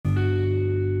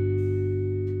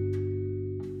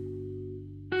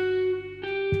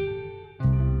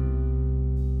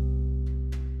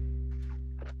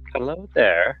Hello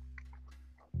there.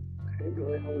 Hey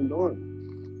Billy, how you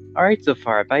doing? All right, so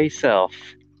far by yourself.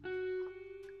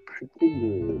 Pretty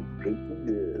good, pretty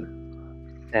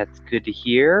good. That's good to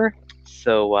hear.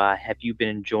 So, have you been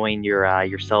enjoying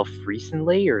yourself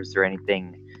recently, or is there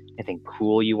anything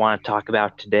cool you want to talk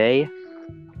about today?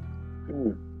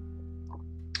 Hmm.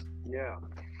 Yeah.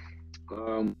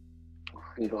 Um,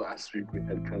 last week we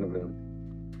had kind of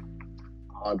an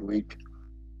odd week.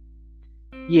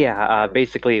 Yeah, Um,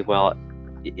 basically, well,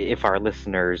 if our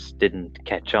listeners didn't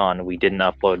catch on, we didn't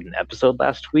upload an episode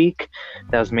last week.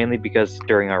 That was mainly because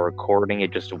during our recording,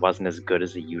 it just wasn't as good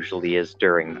as it usually is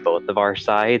during both of our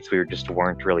sides. We just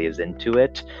weren't really as into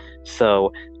it.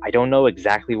 So I don't know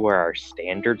exactly where our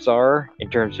standards are in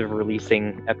terms of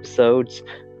releasing episodes,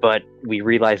 but we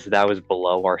realized that was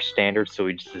below our standards, so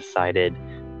we just decided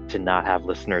to not have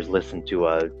listeners listen to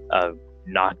a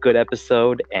not good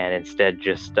episode and instead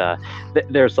just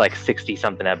there's like 60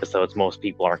 something episodes. Most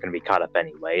people aren't going to be caught up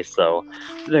anyway, so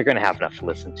they're going to have enough to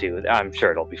listen to. I'm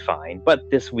sure it'll be fine. But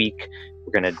this week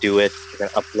we're going to do it. We're going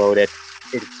to upload it.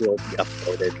 It will be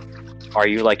uploaded. Are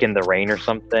you like in the rain or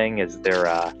something? Is there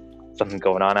something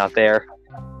going on out there?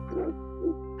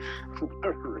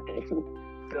 rain.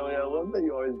 Billy, I love that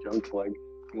you always jump to like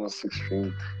the most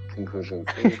extreme conclusions.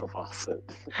 It's the opposite.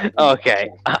 Okay,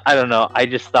 I don't know. I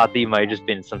just thought that you might have just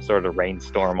been some sort of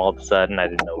rainstorm all of a sudden. I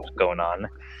didn't know what was going on.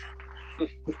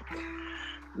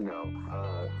 No,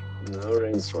 no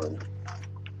rainstorm.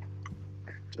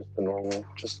 Just a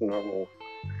normal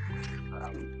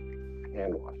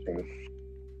hand washing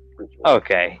ritual.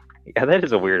 Okay. Yeah, that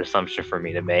is a weird assumption for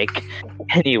me to make.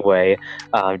 Anyway,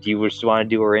 do you just want to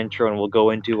do our intro and we'll go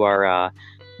into our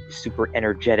super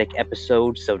energetic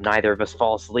episode so neither of us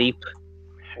fall asleep?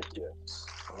 Heck yes.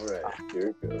 All right, here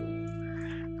it goes.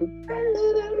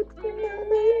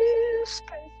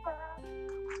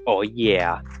 Oh,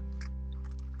 yeah.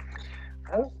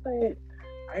 Honestly,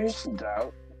 I used to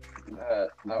doubt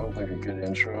that was like a good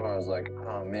intro. I was like,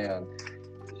 oh man,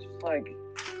 it's just like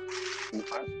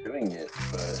I'm doing it,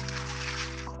 but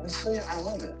honestly, I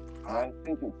love it. I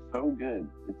think it's so good.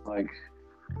 It's like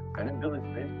Ben and Billy's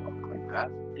Baseball. Like that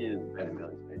is Ben and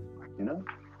Billy's Baseball, you know?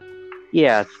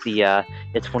 Yeah,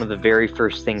 it's one of the very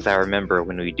first things I remember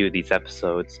when we do these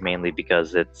episodes, mainly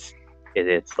because it's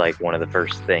like one of the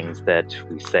first things that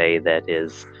we say that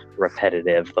is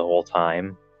repetitive the whole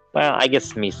time. Well, I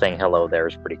guess me saying hello there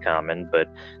is pretty common, but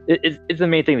it's the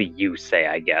main thing that you say,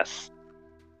 I guess.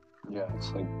 Yeah,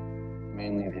 it's like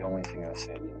mainly the only thing I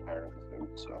say the entire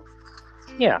episode. So,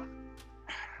 Yeah.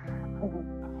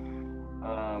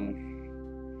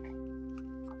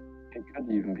 it could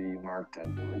even be marked as a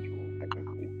ritual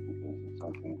technically because it's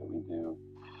something that we do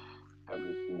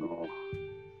every single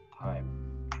time.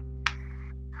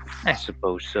 I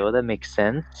suppose so. That makes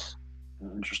sense.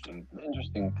 An interesting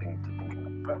thing to think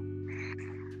about.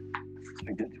 But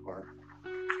to get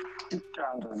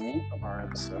down to the meat of our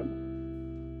episode,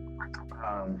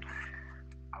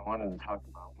 I wanted to talk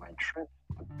about my trip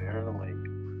to Bear Lake.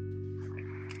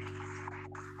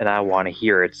 And I want to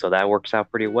hear it, so that works out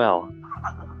pretty well.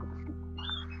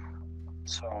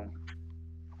 So,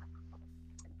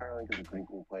 Bear Lake is a pretty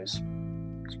cool place.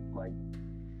 It's like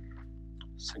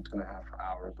 6.5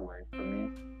 hours away from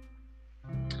me.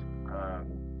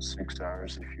 6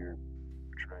 hours if you're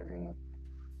driving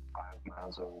 5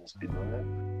 miles over the speed limit.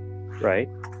 Right.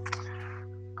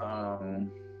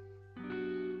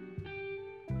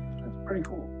 It's pretty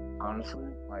cool, honestly.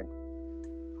 Like,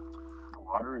 the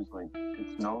water is like,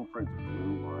 it's known for its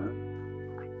blue water.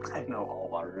 I know all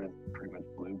water is pretty much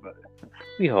blue, but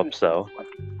We hope so.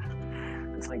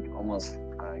 it's like almost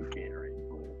Gatorade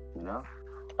blue, you know?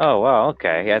 Oh, wow,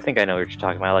 okay. Yeah, I think I know what you're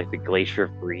talking about, like the Glacier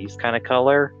Freeze kind of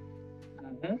color.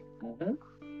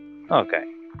 Okay.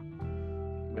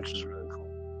 Which is really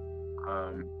cool.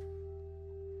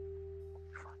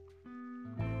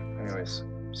 Anyways,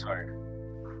 sorry.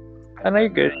 I know you're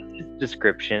good. It's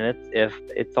description.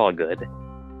 It's all good. Okay,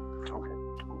 cool.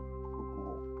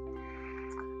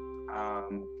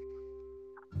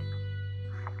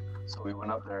 So we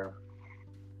went up there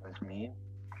with me,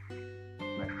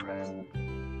 my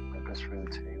best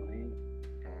friend Taylor,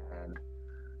 and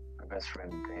my best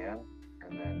friend Dan,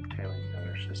 and then Taylor's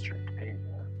younger sister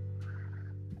Tasia.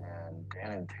 And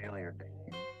Dan and Taylor are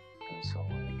dating, and so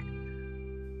like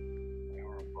we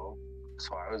were both. So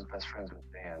I was best friends with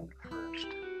Dan first,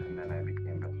 and then I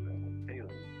became best friends with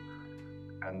Taylor,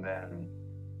 and then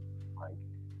like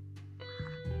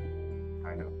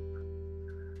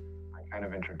I kind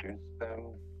of introduced them,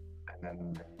 and then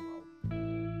they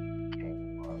became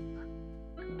in love,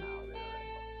 and now they're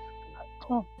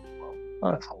in love.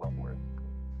 And that's how love works.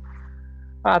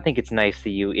 I think it's nice that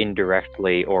you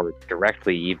indirectly or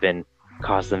directly even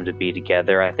cause them to be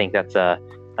together. I think that's a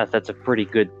pretty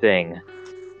good thing.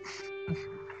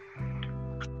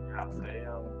 Yeah,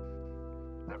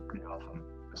 they're pretty awesome.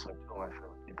 It's like two of my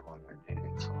favorite people when they're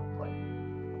dating, so it's like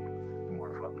more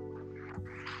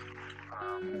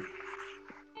fun.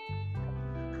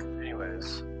 Anyways,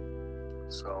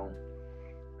 so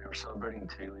we were celebrating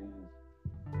Taylor's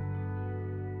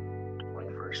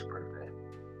 21st birthday,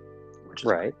 which is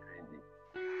Right. crazy.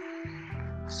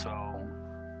 So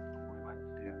we went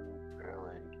to Bear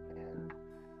Lake and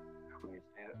we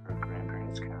stayed at her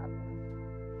grandparents' cabin,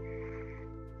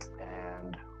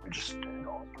 and we just did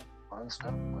all sorts of fun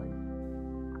stuff. Like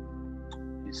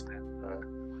we spent the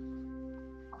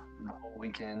whole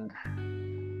weekend.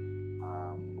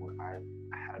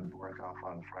 I had work off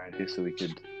on Friday, so we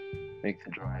could make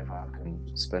the drive up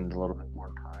and spend a little bit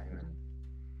more time.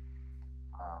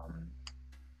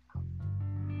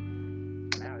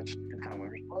 And yeah, it's just a good time. We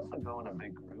were supposed to go in a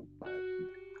big group, but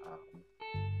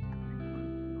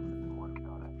didn't work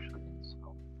out actually.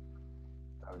 So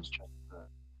that was just the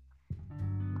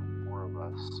four of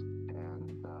us,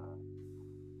 and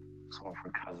some of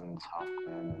her cousins hopped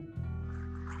in,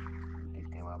 and they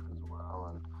came up as well.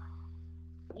 And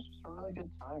it was just a really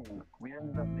good time. And we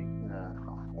ended up making a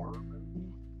horror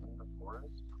movie in the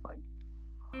forest. Like,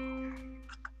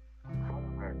 not a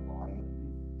very long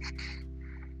movie.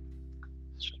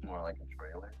 It's just more like a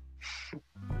trailer.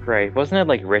 Right. Wasn't it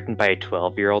like written by a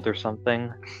 12-year-old or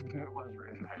something? It was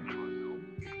written by a 12-year-old.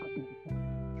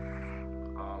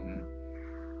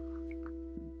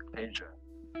 Asia.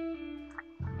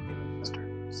 Sister.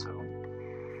 So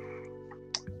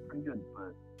it's pretty good,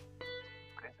 but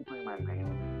basically my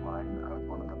main line, I was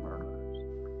one of the murderers.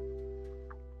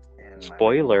 And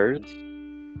Spoilers.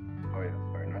 Oh yeah,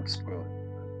 sorry, not spoilers.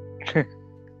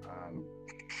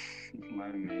 My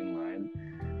main line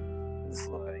is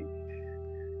like,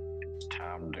 it's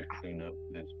time to clean up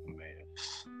this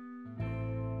mess.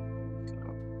 So,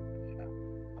 yeah.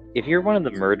 If you're one of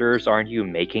the murderers, aren't you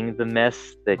making the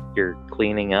mess that you're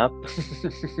cleaning up? Yeah.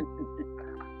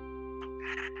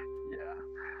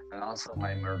 And also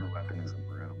my murder weapon is a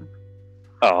broom.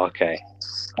 Oh, okay.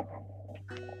 So,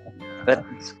 yeah, That-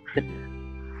 it's pretty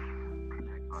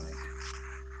iconic.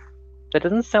 That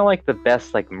doesn't sound like the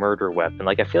best like murder weapon.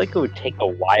 Like I feel like it would take a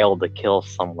while to kill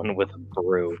someone with a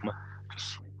broom.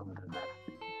 Just sweep them to death.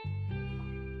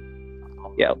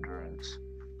 All Yeah. endurance.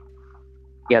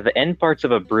 Yeah, the end parts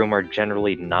of a broom are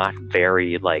generally not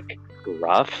very like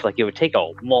rough. Like it would take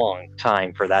a long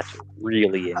time for that to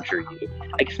really injure you.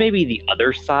 I guess maybe the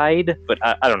other side, but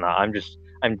I don't know. I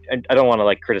don't want to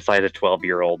like criticize a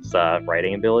 12-year-old's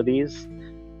writing abilities,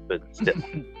 but still.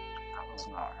 That was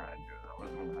not her idea. That was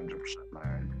 100% my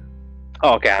idea.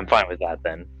 Oh, okay, I'm fine with that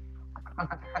then.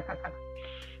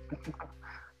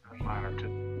 My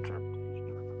interpretation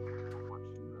of what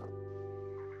she wrote.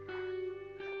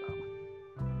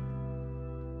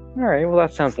 All right, well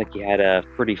that sounds like you had a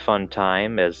pretty fun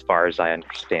time, as far as I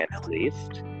understand, at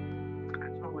least. I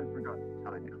totally forgot to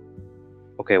tell you.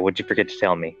 Okay, what'd you forget to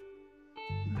tell me?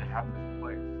 They have this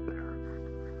place there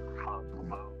called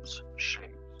LeBeau's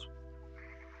Shapes.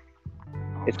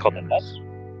 It's called the what?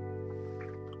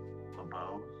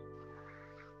 LeBeau's.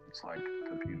 It's like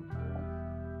the beautiful.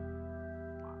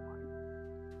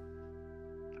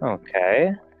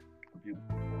 Okay. The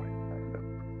beautiful boy, kind of.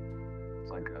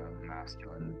 It's like a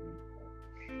masculine.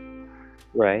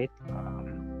 Right.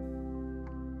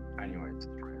 Anyways, it's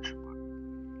rich, but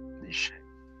these shapes.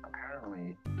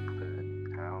 Apparently,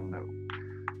 the town that we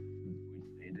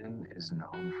stayed in is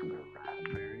known for their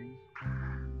raspberries,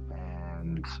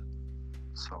 and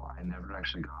so I never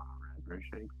actually got a raspberry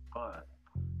shake, but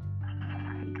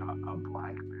I got a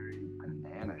blackberry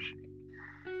banana shake.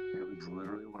 It was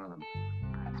literally one of the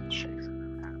best shakes I've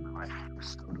ever had in my life. It was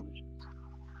so delicious.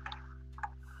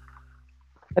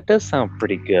 That does sound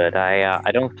pretty good. I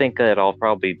don't think that I'll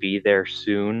probably be there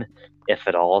soon, if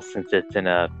at all, since it's in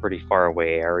a pretty far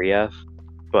away area.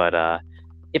 But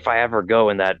if I ever go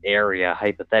in that area,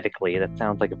 hypothetically, that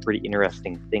sounds like a pretty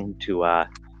interesting thing to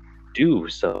do.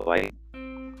 So I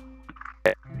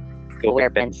go where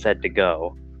Ben said to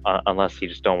go, unless you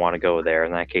just don't want to go there.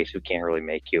 In that case, we can't really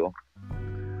make you.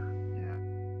 Yeah.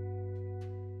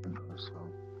 So,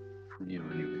 for you,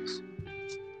 anyways.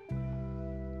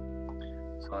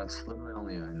 So that's literally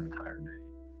only an entire day.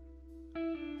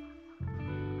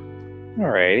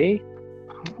 Alrighty.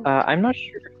 I'm not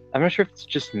sure. I'm not sure if it's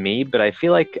just me, but I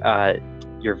feel like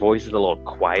your voice is a little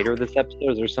quieter this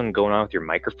episode. Is there something going on with your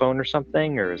microphone or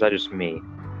something, or is that just me?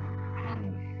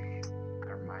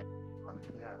 There might be one,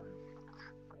 yeah.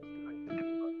 What do I think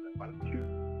about that? Why don't you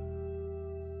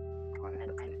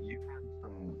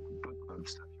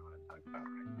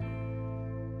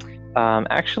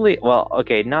Actually, well,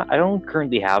 okay, not I don't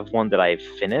currently have one that I've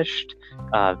finished.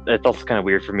 It's also kind of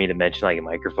weird for me to mention like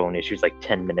microphone issues like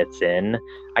 10 minutes in.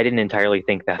 I didn't entirely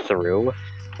think that through,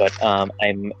 but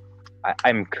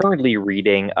I'm currently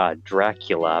reading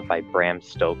Dracula by Bram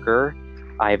Stoker.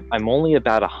 I'm only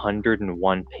about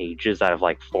 101 pages out of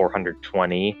like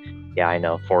 420. Yeah, I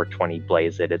know, 420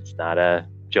 blaze it. It's not a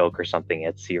joke or something.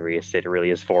 It's serious. It really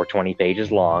is 420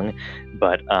 pages long,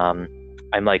 but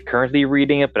I'm like currently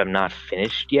reading it, but I'm not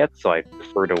finished yet, so I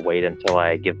prefer to wait until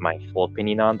I give my full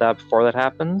opinion on that before that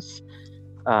happens.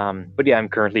 But yeah, I'm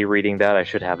currently reading that. I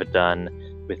should have it done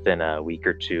within a week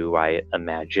or two, I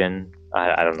imagine.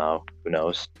 I don't know. Who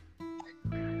knows?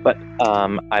 But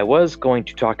I was going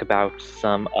to talk about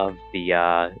some of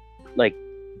the like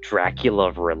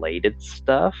Dracula related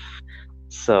stuff.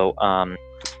 So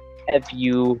have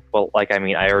you, well, like, I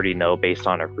mean, I already know based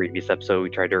on our previous episode we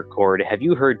tried to record, have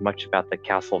you heard much about the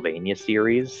Castlevania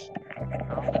series?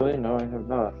 Actually, no, I have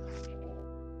not.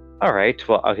 All right,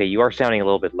 well, okay, you are sounding a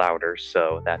little bit louder,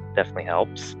 so that definitely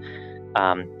helps.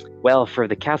 Well, for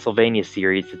the Castlevania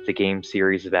series, it's a game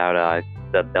series about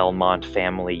the Belmont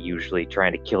family usually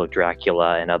trying to kill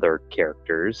Dracula and other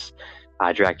characters.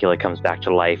 Dracula comes back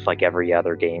to life like every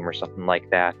other game or something like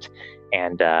that,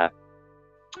 and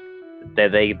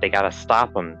they gotta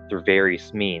stop him through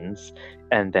various means.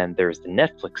 And then there's the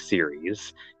Netflix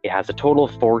series. It has a total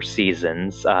of 4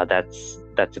 seasons.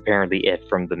 That's apparently it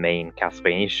from the main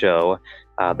Castlevania show.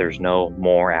 There's no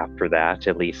more after that,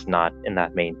 at least not in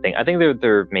that main thing. I think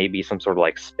there may be some sort of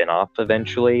like spin-off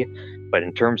eventually, but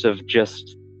in terms of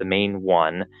just the main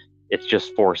one, it's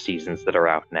just 4 seasons that are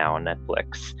out now on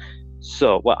Netflix.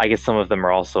 So, well, I guess some of them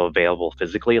are also available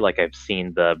physically. Like I've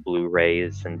seen the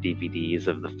Blu-rays and DVDs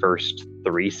of the first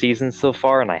 3 seasons so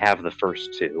far, and I have the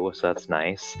first 2, so that's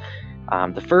nice.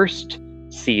 The first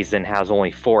season has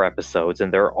only 4 episodes,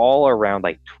 and they're all around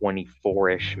like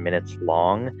 24-ish minutes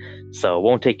long, so it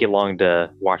won't take you long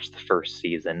to watch the first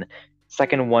season.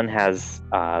 Second one has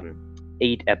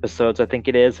 8 episodes, I think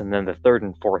it is, and then the third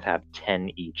and fourth have 10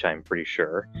 each, I'm pretty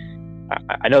sure.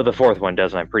 I know the fourth one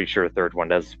does, and I'm pretty sure the third one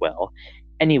does as well.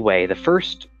 Anyway, the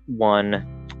first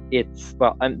one,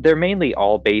 they're mainly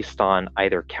all based on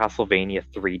either Castlevania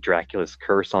 3 Dracula's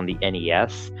Curse on the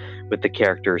NES, with the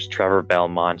characters Trevor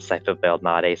Belmont, Sypha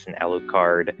Belnades, and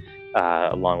Alucard,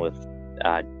 along with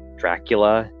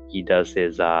Dracula. He does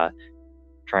his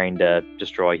trying to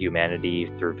destroy humanity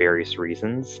through various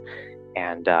reasons.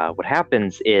 And what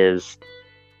happens is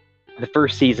the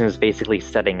first season is basically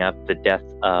setting up the death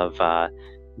of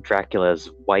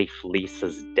Dracula's wife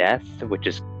Lisa's death, which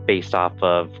is based off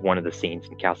of one of the scenes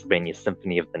in Castlevania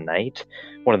Symphony of the Night,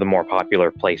 one of the more popular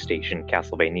PlayStation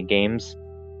Castlevania games.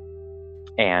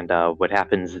 And what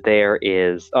happens there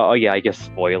is, oh yeah, I guess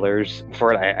spoilers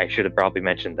for it. I should have probably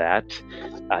mentioned that.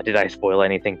 Did I spoil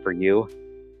anything for you?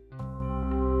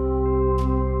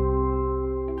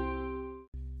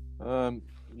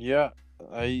 Yeah,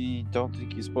 I don't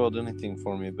think you spoiled anything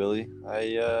for me, Billy.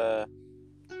 I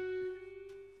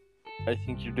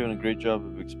think you're doing a great job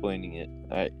of explaining it.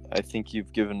 I think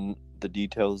you've given the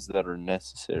details that are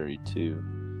necessary to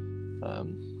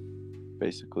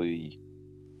basically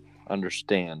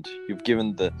understand. You've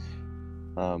given the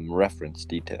reference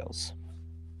details.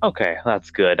 Okay,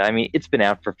 that's good. I mean, it's been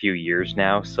out for a few years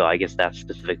now, so I guess that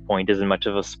specific point isn't much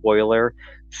of a spoiler.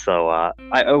 So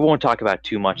I won't talk about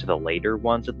too much of the later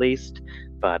ones, at least.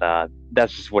 But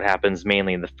that's just what happens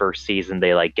mainly in the first season.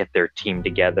 They like get their team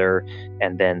together,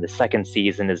 and then the second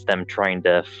season is them trying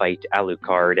to fight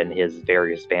Alucard and his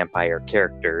various vampire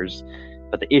characters.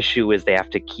 But the issue is they have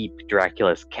to keep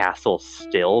Dracula's castle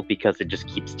still because it just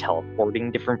keeps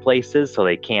teleporting different places, so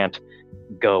they can't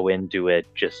go into it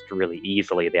just really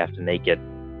easily. They have to make it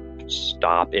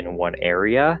stop in one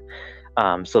area.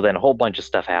 So then a whole bunch of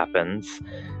stuff happens.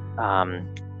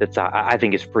 That's I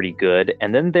think is pretty good.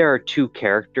 And then there are 2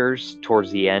 characters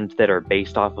towards the end that are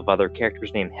based off of other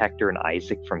characters named Hector and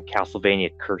Isaac from Castlevania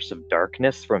Curse of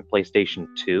Darkness from PlayStation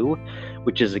 2,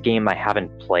 which is a game I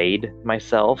haven't played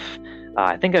myself.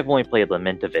 I think I've only played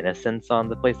Lament of Innocence on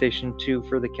the PlayStation 2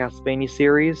 for the Castlevania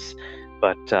series,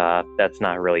 but that's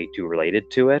not really too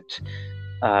related to it.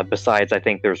 Besides, I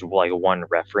think there's like one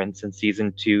reference in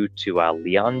season 2 to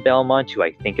Leon Belmont, who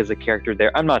I think is a character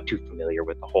there. I'm not too familiar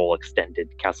with the whole extended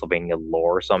Castlevania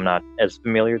lore, so I'm not as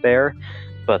familiar there.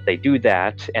 But they do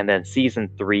that, and then season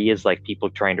 3 is like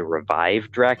people trying to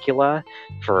revive Dracula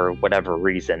for whatever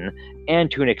reason,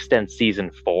 and to an extent season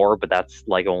 4, but that's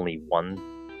like only one,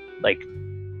 like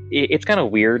it's kind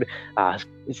of weird.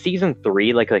 Season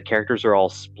 3, like the characters are all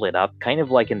split up, kind of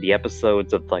like in the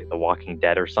episodes of like The Walking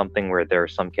Dead or something, where there are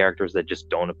some characters that just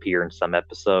don't appear in some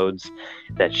episodes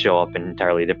that show up in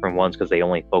entirely different ones because they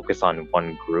only focus on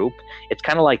one group. It's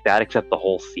kind of like that, except the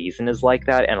whole season is like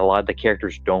that, and a lot of the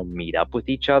characters don't meet up with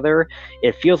each other.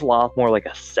 It feels a lot more like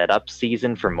a setup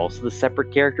season for most of the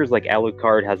separate characters. Like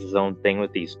Alucard has his own thing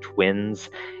with these twins,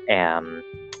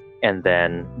 and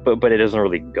then but it doesn't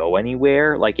really go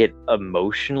anywhere. Like, it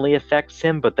emotionally affects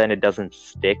him, but then it doesn't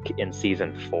stick in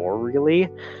season 4 really.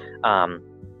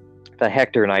 The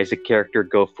Hector and Isaac character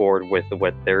go forward with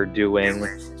what they're doing,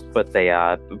 but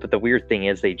the weird thing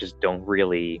is they just don't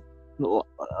really,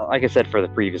 like I said for the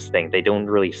previous thing, they don't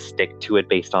really stick to it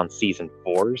based on season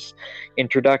 4's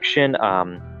introduction.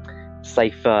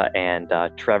 Sypha and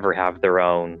Trevor have their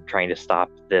own trying to stop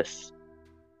this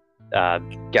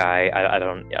guy. I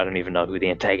don't even know who the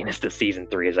antagonist of season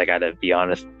 3 is. I gotta be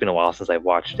honest, it's been a while since I've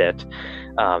watched it.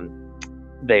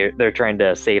 They're trying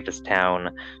to save this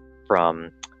town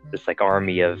from this like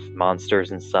army of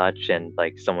monsters and such, and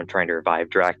like someone trying to revive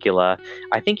Dracula.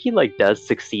 I think he like does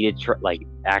succeed at like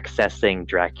accessing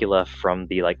Dracula from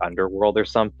the like underworld or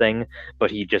something, but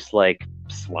he just like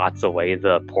slots away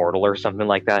the portal or something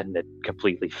like that, and it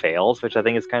completely fails, which I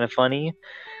think is kind of funny.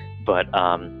 But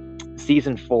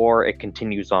season 4, it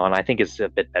continues on. I think it's a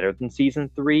bit better than season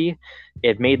 3.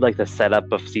 It made like the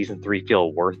setup of season 3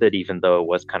 feel worth it, even though it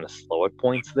was kind of slow at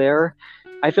points there.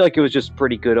 I feel like it was just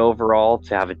pretty good overall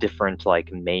to have a different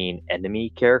like main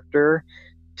enemy character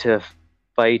to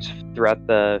fight throughout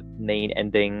the main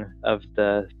ending of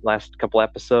the last couple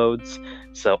episodes.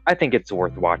 So I think it's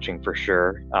worth watching for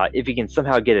sure. If you can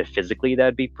somehow get it physically,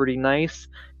 that'd be pretty nice.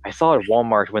 I saw at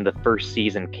Walmart when the first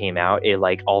season came out, it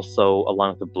like also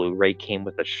along with the Blu-ray came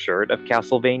with a shirt of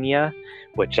Castlevania,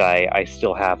 which I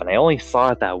still have, and I only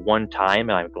saw it that one time,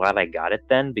 and I'm glad I got it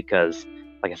then because,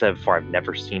 like I said before, I've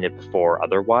never seen it before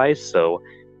otherwise. So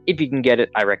if you can get it,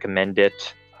 I recommend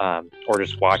it, or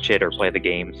just watch it or play the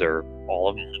games or all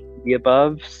of the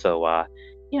above. So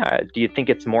yeah, do you think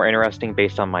it's more interesting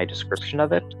based on my description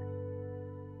of it?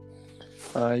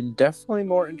 I'm definitely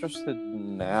more interested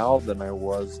now than I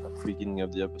was at the beginning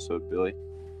of the episode, Billy.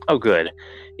 Oh, good.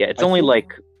 Yeah, it's I only think-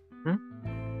 like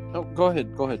Oh, go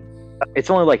ahead. it's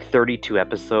only like 32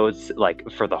 episodes like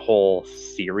for the whole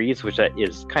series, which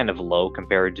is kind of low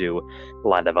compared to a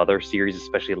lot of other series,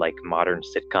 especially like modern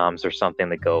sitcoms or something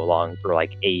that go along for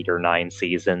like 8 or 9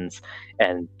 seasons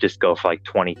and just go for like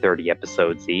 20-30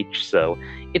 episodes each. So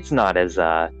it's not as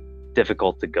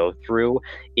difficult to go through.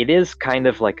 It is kind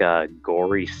of like a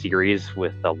gory series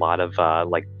with a lot of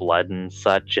like blood and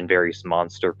such and various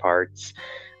monster parts.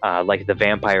 Like the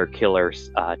vampire killer,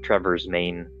 Trevor's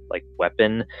main like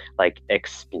weapon like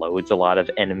explodes a lot of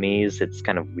enemies. It's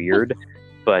kind of weird,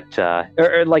 but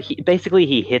like basically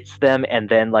he hits them and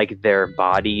then like their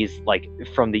bodies like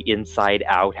from the inside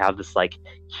out have this like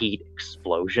heat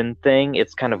explosion thing.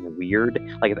 It's kind of weird.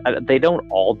 Like they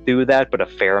don't all do that, but a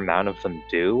fair amount of them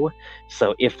do.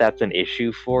 So if that's an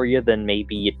issue for you, then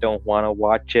maybe you don't want to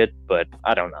watch it. But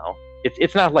I don't know.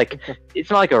 It's not like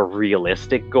a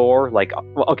realistic gore. Like,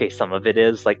 well, okay, some of it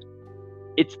is like.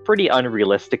 It's pretty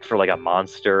unrealistic for like a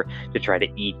monster to try to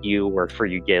eat you, or for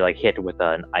you get like hit with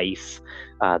an ice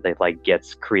that like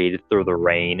gets created through the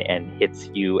rain and hits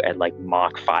you at like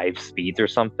Mach 5 speeds or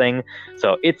something.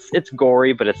 So it's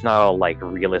gory, but it's not all like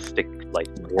realistic like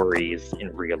worries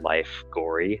in real life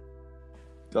gory.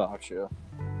 Gotcha.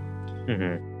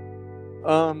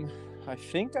 Mm-hmm. I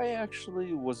think I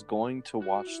actually was going to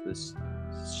watch this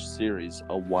series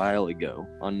a while ago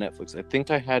on Netflix. I think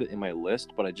I had it in my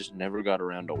list, but I just never got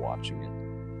around to watching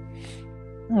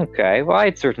it. Okay, well,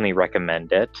 I'd certainly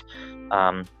recommend it.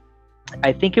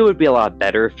 I think it would be a lot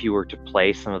better if you were to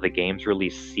play some of the games, really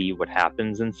see what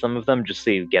happens in some of them, just so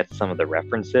you get some of the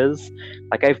references.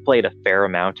 Like, I've played a fair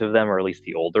amount of them, or at least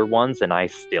the older ones, and I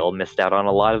still missed out on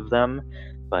a lot of them.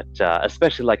 But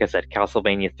especially, like I said,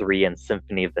 Castlevania 3 and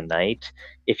Symphony of the Night,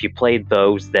 if you played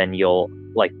those, then you'll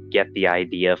like get the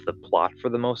idea of the plot for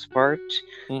the most part.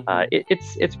 Mhm.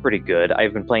 It's pretty good.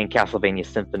 I've been playing Castlevania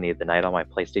Symphony of the Night on my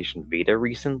PlayStation Vita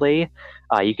recently.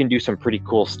 You can do some pretty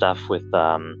cool stuff with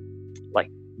like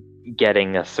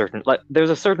getting a certain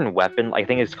there's a certain weapon. I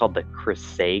think it's called the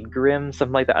Crusadegrim,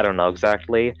 something like that. I don't know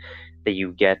exactly. That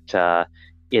you get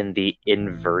in the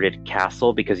inverted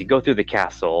castle, because you go through the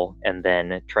castle and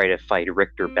then try to fight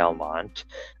Richter Belmont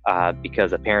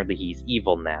because apparently he's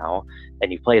evil now,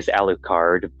 and you play as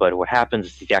Alucard, but what happens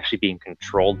is he's actually being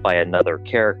controlled by another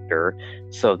character.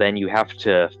 So then you have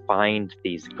to find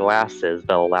these glasses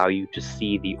that allow you to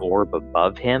see the orb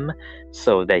above him,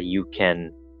 so that you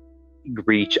can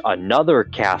reach another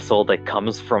castle that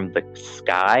comes from the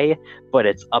sky, but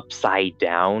it's upside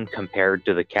down compared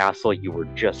to the castle you were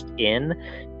just in.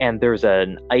 And there's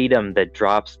an item that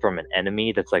drops from an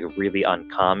enemy that's like really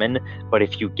uncommon, but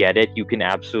if you get it, you can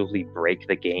absolutely break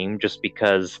the game just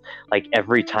because like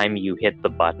every time you hit the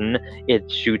button,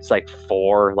 it shoots like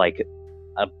four like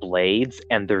blades,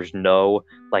 and there's no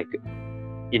like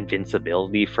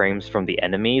invincibility frames from the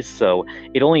enemies, so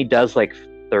it only does like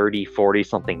 30 40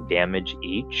 something damage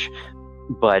each,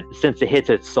 but since it hits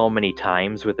it so many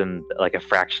times within like a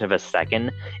fraction of a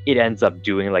second, it ends up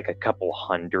doing like a couple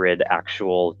hundred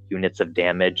actual units of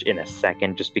damage in a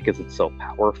second just because it's so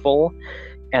powerful.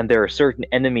 And there are certain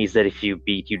enemies that if you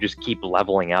beat, you just keep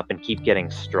leveling up and keep getting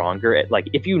stronger. Like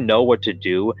if you know what to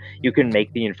do, you can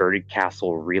make the inverted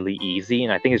castle really easy,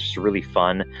 and I think it's just really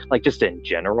fun, like just in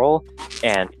general.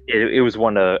 And it was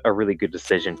a really good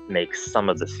decision to make some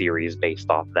of the series based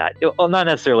off that. Well, not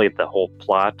necessarily the whole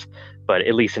plot, but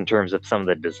at least in terms of some of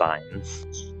the designs.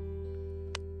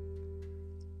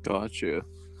 Gotcha.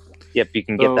 Yep, you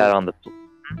can get that on the.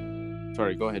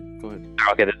 Sorry, go ahead.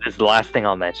 Okay, this is the last thing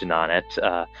I'll mention on it.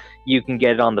 You can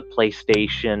get it on the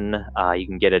PlayStation. You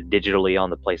can get it digitally on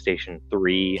the PlayStation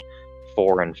 3,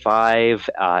 4, and 5,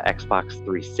 Xbox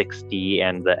 360,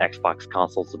 and the Xbox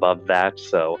consoles above that.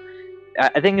 So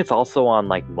I think it's also on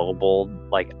like mobile,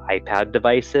 like iPad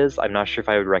devices. I'm not sure if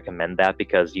I would recommend that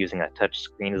because using a touch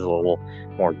screen is a little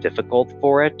more difficult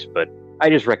for it, but I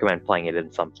just recommend playing it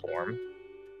in some form.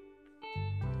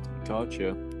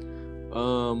 Gotcha.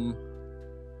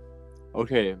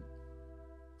 Okay.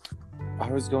 I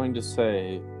was going to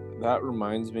say, that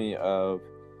reminds me of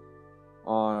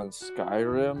on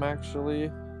Skyrim, actually.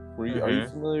 Are you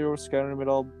familiar with Skyrim at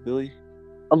all, Billy?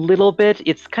 A little bit.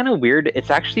 It's kind of weird. It's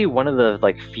actually one of the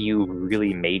like few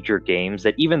really major games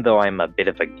that, even though I'm a bit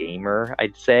of a gamer,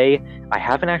 I'd say, I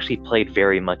haven't actually played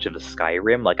very much of a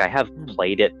Skyrim. Like I have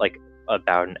played it like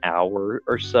about an hour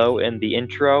or so in the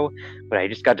intro, but I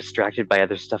just got distracted by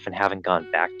other stuff and haven't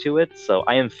gone back to it. So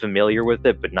I am familiar with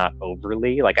it, but not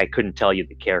overly. Like I couldn't tell you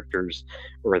the characters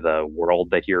or the world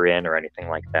that you're in or anything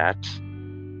like that.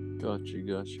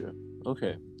 Gotcha.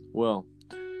 Okay, well,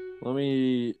 let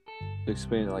me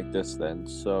explain it like this then.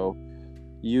 So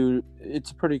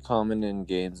it's pretty common in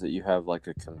games that you have like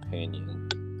a companion,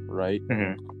 right?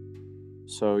 Mm-hmm.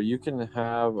 So you can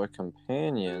have a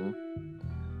companion,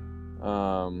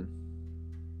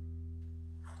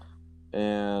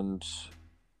 and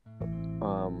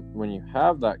when you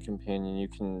have that companion, you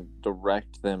can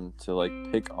direct them to like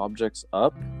pick objects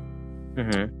up.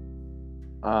 Mm-hmm.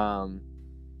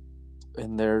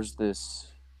 And there's this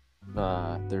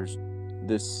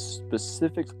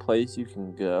specific place you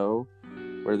can go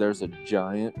where there's a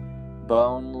giant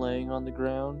bone laying on the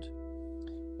ground,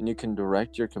 and you can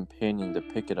direct your companion to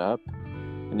pick it up.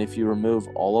 And if you remove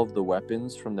all of the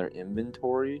weapons from their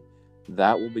inventory,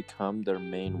 that will become their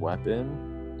main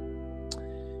weapon.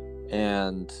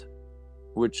 And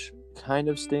which kind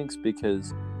of stinks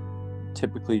because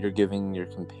typically you're giving your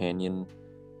companion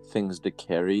things to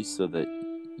carry so that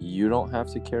you don't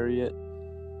have to carry it.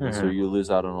 And so you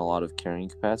lose out on a lot of carrying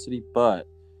capacity. But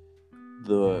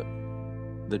the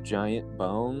giant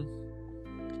bone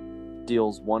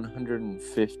deals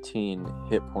 115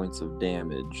 hit points of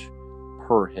damage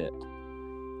per hit,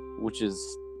 which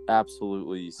is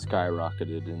absolutely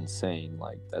skyrocketed insane.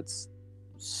 Like that's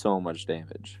so much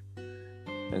damage.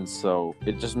 And so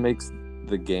it just makes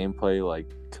the gameplay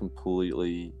like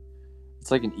completely,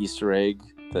 it's like an Easter egg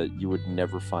that you would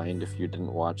never find if you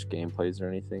didn't watch gameplays or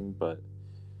anything, but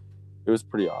it was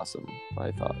pretty awesome,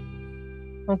 I thought.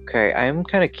 Okay, I'm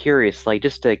kind of curious, like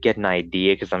just to get an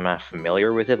idea, because I'm not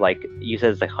familiar with it. Like you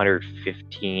said, it's like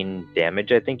 115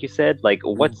 damage. I think you said. Like,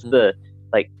 what's the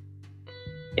like?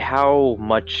 How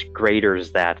much greater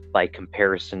is that by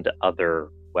comparison to other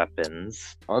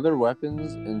weapons? Other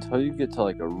weapons, until you get to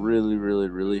like a really, really,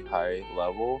 really high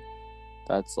level,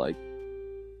 that's like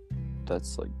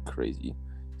crazy.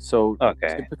 So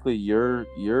typically,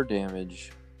 your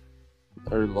damage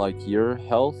or like your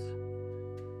health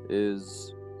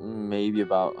is maybe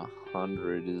about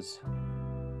 100 is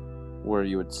where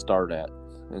you would start at,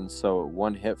 and so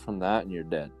one hit from that and you're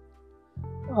dead.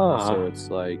 So it's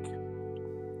like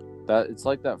that. It's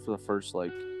like that for the first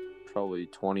like probably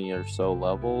 20 or so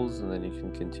levels, and then you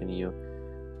can continue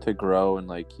to grow and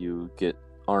like you get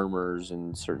armors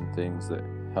and certain things that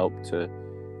help to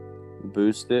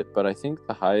boost it. But I think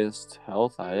the highest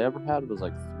health I ever had was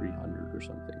like 300 or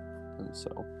something. And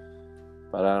so,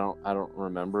 but I don't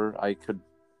remember. I could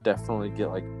definitely get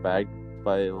like bagged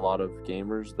by a lot of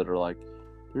gamers that are like,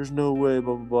 there's no way,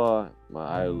 blah blah blah.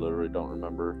 I literally don't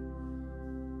remember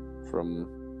from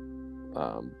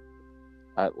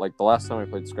like the last time I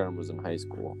played Skyrim was in high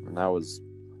school, and that was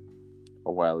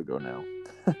a while ago now.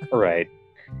 Right.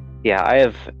 Yeah,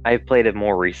 I've played it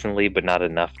more recently, but not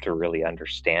enough to really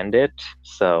understand it.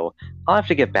 So I'll have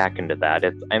to get back into that.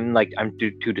 I'm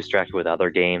too distracted with other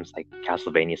games like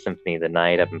Castlevania Symphony of the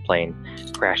Night. I've been playing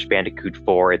Crash Bandicoot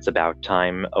 4. It's about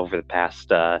time over the past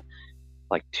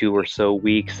like 2 or so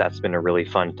weeks. That's been a really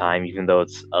fun time, even though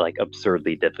it's like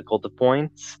absurdly difficult at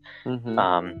points. Mm-hmm.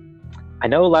 I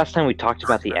know last time we talked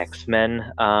about the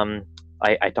X-Men.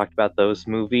 I talked about those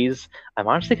movies. I'm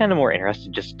honestly kind of more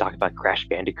interested just to talk about Crash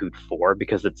Bandicoot 4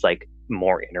 because it's like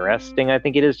more interesting, I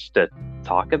think it is, just to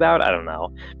talk about. I don't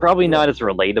know. Probably not as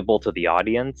relatable to the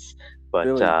audience, but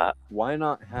Billy, why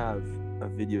not have a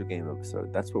video game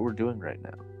episode? That's what we're doing right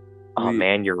now. Oh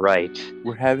man, you're right.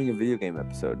 We're having a video game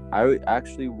episode. I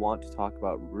actually want to talk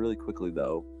about really quickly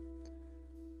though.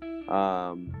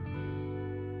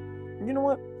 You know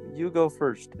what? You go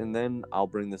first, and then I'll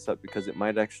bring this up because it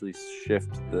might actually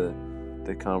shift the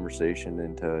conversation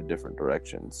into a different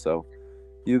direction. So,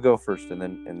 you go first, and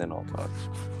then I'll talk.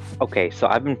 Okay, so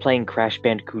I've been playing Crash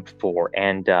Bandicoot 4,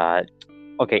 and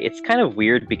okay, it's kind of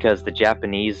weird because the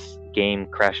Japanese game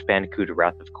Crash Bandicoot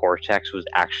Wrath of Cortex was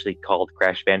actually called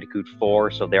Crash Bandicoot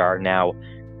 4, so there are now,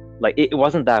 like, it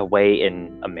wasn't that way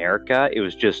in America. It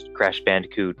was just Crash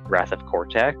Bandicoot Wrath of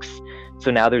Cortex. So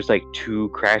now there's like 2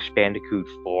 Crash Bandicoot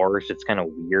 4s. It's kind of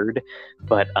weird,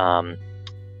 but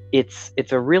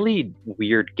it's a really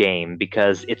weird game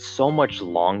because it's so much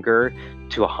longer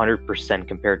to 100%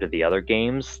 compared to the other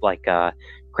games. Like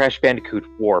Crash Bandicoot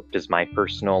Warped is my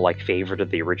personal like favorite of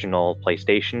the original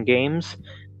PlayStation games.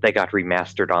 They got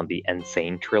remastered on the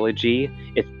Insane trilogy.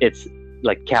 It's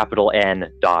like capital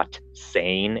N dot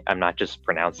sane. I'm not just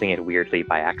pronouncing it weirdly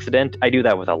by accident. I do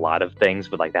that with a lot of things,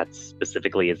 but like that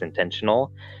specifically is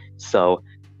intentional. So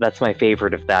that's my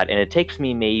favorite of that. And it takes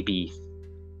me maybe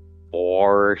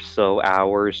 4 or so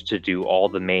hours to do all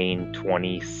the main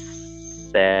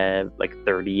 27, like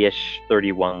 30-ish,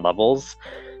 31 levels,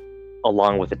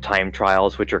 along with the time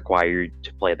trials, which require you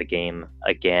to play the game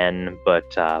again.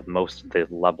 But most of the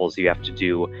levels you have to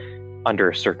do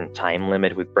under a certain time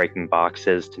limit with breaking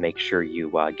boxes to make sure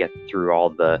you get through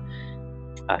all the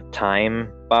time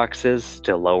boxes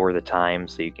to lower the time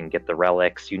so you can get the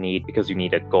relics you need, because you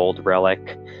need a gold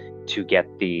relic to get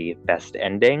the best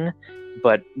ending.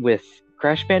 But with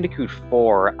Crash Bandicoot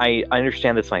 4, I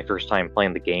understand this is my first time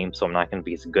playing the game, so I'm not going to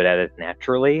be as good at it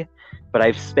naturally, but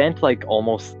I've spent like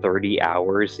almost 30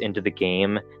 hours into the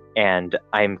game, and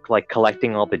I'm like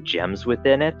collecting all the gems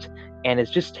within it, and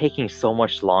it's just taking so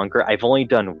much longer. I've only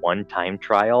done 1 time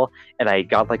trial, and I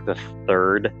got like the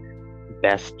 3rd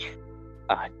best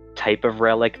type of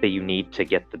relic that you need to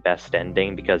get the best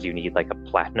ending, because you need like a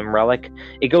platinum relic.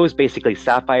 It goes basically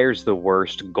Sapphire's the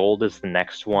worst, gold is the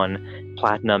next one,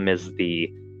 platinum is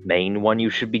the main one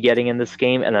you should be getting in this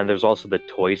game, and then there's also the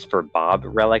Toys for Bob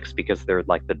relics because they're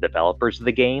like the developers of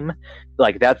the game.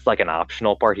 Like that's like an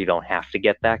optional part, you don't have to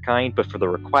get that kind, but for the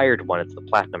required one it's the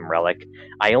platinum relic.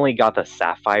 I only got the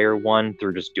Sapphire one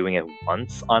through just doing it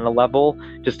once on a level,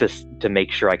 just to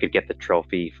make sure I could get the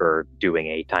trophy for doing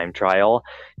a time trial.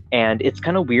 And it's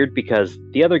kind of weird because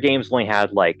the other games only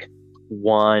had like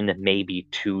 1, maybe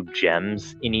 2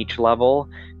 gems in each level.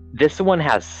 This one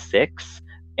has 6.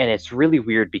 And it's really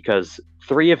weird because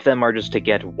 3 of them are just to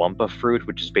get Wumpa Fruit,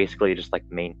 which is basically just like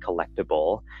the main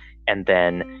collectible. And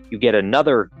then you get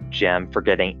another gem for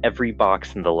getting every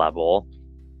box in the level.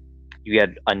 You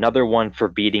get another one for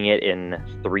beating it in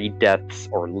 3 deaths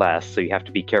or less. So you have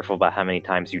to be careful about how many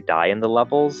times you die in the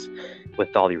levels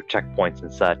with all your checkpoints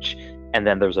and such. And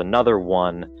then there's another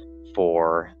one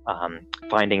for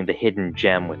finding the hidden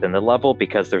gem within the level,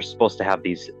 because they're supposed to have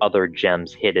these other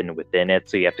gems hidden within it,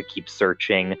 so you have to keep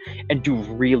searching and do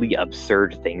really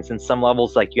absurd things in some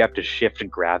levels. Like you have to shift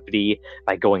gravity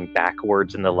by going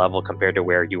backwards in the level compared to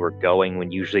where you were going,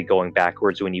 when usually going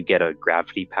backwards when you get a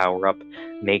gravity power up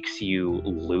makes you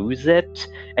lose it,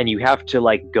 and you have to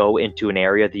like go into an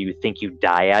area that you think you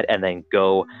die at and then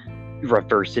go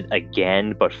reverse it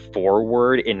again but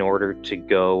forward in order to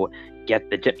go get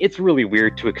the gem. It's really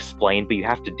weird to explain, but you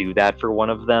have to do that for one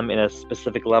of them in a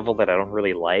specific level that I don't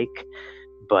really like,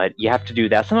 but you have to do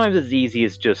that. Sometimes it's easy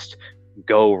as just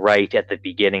go right at the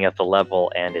beginning of the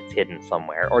level and it's hidden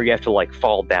somewhere, or you have to like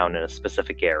fall down in a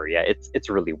specific area. It's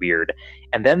really weird.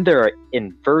 And then there are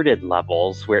inverted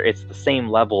levels where it's the same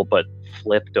level but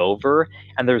flipped over,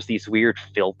 and there's these weird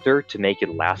filter to make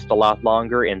it last a lot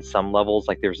longer in some levels.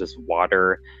 Like there's this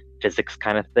water physics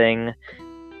kind of thing.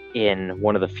 in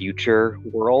one of the future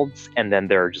worlds, and then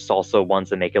there are just also ones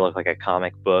that make it look like a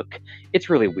comic book. It's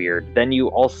really weird. Then you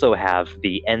also have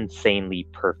the insanely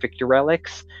perfect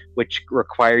relics, which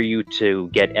require you to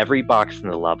get every box in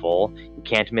the level. You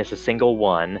can't miss a single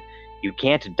one. You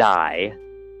can't die.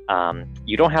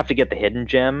 You don't have to get the hidden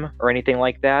gem or anything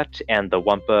like that, and the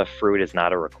Wumpa fruit is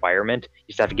not a requirement.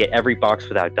 You just have to get every box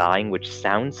without dying, which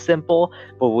sounds simple,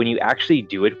 but when you actually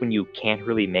do it, when you can't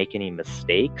really make any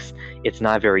mistakes, it's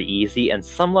not very easy, and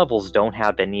some levels don't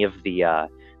have any of the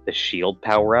shield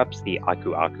power-ups, the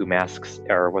Aku Aku masks,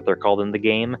 or what they're called in the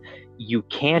game. You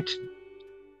can't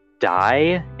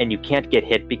die and you can't get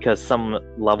hit because some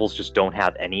levels just don't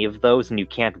have any of those, and you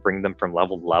can't bring them from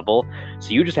level to level. So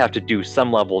you just have to do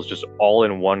some levels just all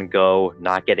in one go,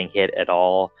 not getting hit at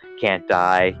all, can't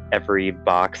die, every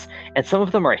box. And some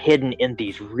of them are hidden in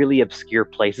these really obscure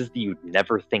places that you'd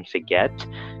never think to get.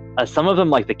 Some of them,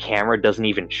 like, the camera doesn't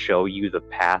even show you the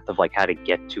path of like how to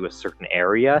get to a certain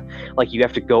area. Like, you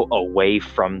have to go away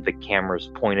from the camera's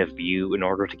point of view in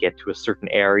order to get to a certain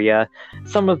area.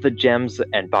 Some of the gems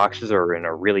and boxes are in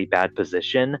a really bad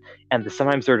position, and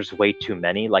sometimes there are just way too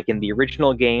many. Like in the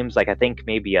original games, like I think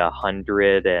maybe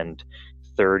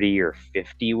 130 or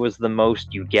 50 was the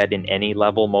most you get in any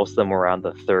level. Most of them were around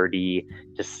the 30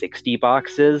 to 60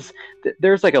 boxes.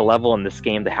 There's like a level in this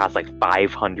game that has like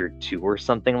 502 or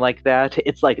something like that.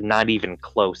 It's like not even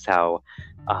close how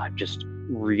just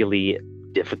really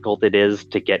difficult it is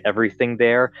to get everything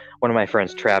there. One of my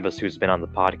friends, Travis, who's been on the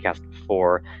podcast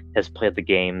before, has played the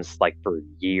games like for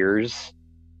years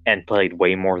and played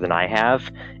way more than I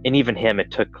have. And even him,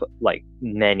 it took like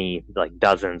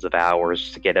dozens of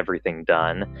hours to get everything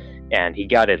done. And he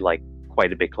got it like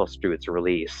quite a bit closer to its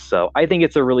release. So I think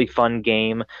it's a really fun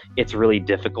game. It's really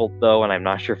difficult though, and I'm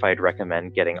not sure if I'd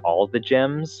recommend getting all of the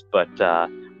gems, but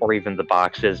or even the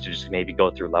boxes, to just maybe go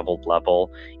through level to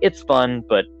level. It's fun,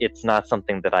 but it's not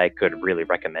something that I could really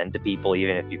recommend to people,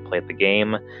 even if you played the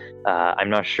game. I'm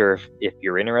not sure if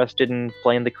you're interested in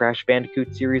playing the Crash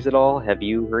Bandicoot series at all. Have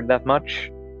you heard that much?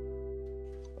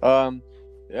 Yeah,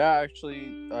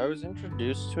 actually, I was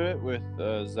introduced to it with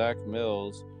Zach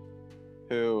Mills,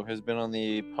 who has been on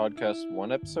the podcast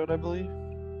one episode, I believe.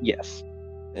 Yes.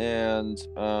 And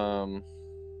I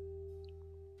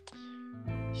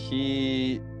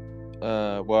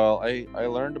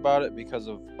learned about it because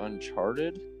of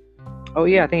Uncharted. Oh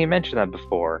yeah, I think you mentioned that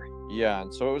before. Yeah,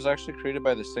 and so it was actually created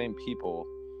by the same people.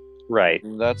 Right.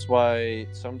 And that's why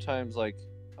sometimes like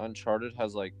Uncharted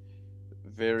has like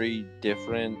very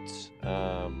different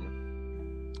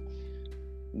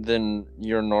than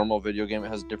your normal video game. It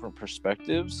has different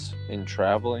perspectives in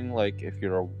traveling, like if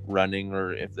you're running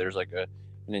or if there's like an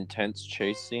intense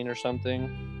chase scene or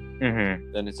something,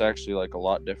 then it's actually like a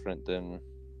lot different than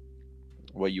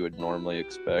what you would normally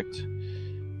expect.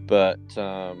 But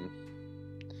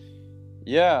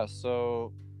yeah,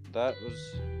 so that's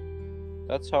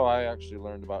how I actually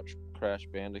learned about Crash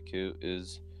Bandicoot,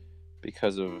 is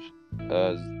because of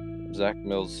Zach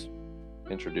Mills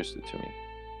introduced it to me.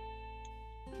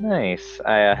 Nice.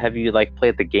 Have you like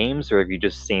played the games, or have you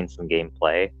just seen some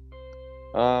gameplay?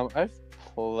 I've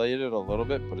played it a little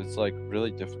bit, but it's like really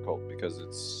difficult because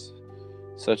it's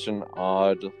such an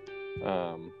odd,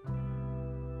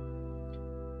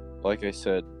 like I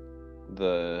said,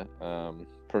 the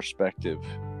perspective,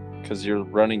 because you're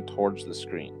running towards the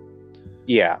screen.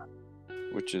 Yeah.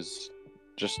 Which is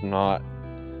just not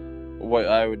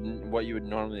what you would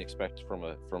normally expect from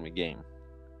a game.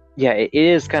 Yeah, it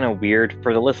is kind of weird.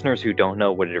 For the listeners who don't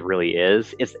know what it really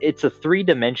is, it's a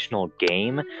three-dimensional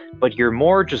game, but you're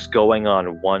more just going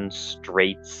on one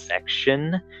straight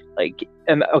section. Like,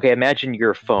 okay, imagine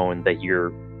your phone that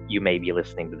you may be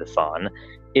listening to this on.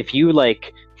 If you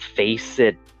like face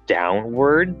it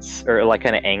downwards, or like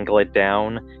kind of angle it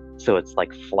down so it's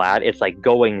like flat, it's like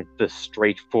going the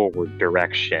straightforward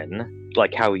direction,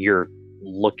 like how you're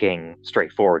looking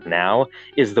straightforward now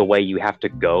is the way you have to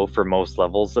go for most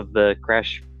levels of the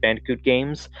Crash Bandicoot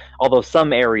games. Although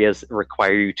some areas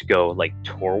require you to go like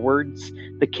towards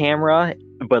the camera,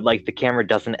 but like the camera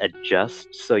doesn't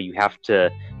adjust, so you have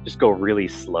to just go really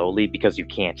slowly because you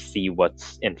can't see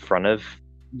what's in front of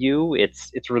you.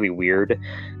 It's really weird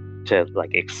to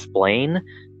like explain.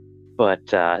 But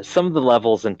some of the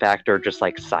levels, in fact, are just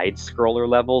like side-scroller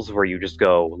levels where you just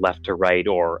go left to right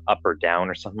or up or down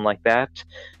or something like that.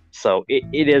 So it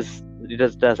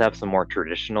does have some more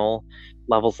traditional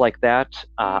levels like that.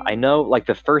 I know, like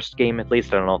the first game, at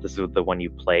least, I don't know if this is the one you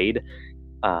played,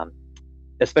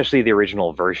 especially the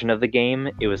original version of the game,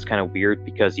 it was kind of weird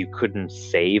because you couldn't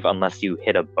save unless you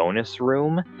hit a bonus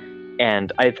room.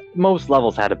 And most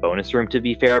levels had a bonus room, to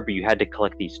be fair, but you had to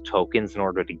collect these tokens in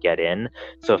order to get in.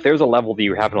 So if there's a level that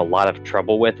you're having a lot of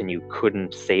trouble with and you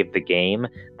couldn't save the game,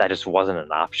 that just wasn't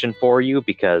an option for you,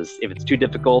 because if it's too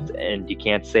difficult and you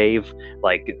can't save,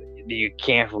 like, you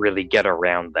can't really get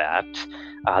around that.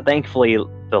 Thankfully,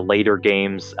 the later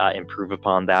games improve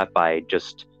upon that by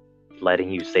just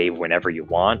letting you save whenever you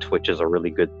want, which is a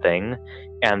really good thing.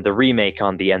 And the remake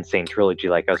on the Insane Trilogy,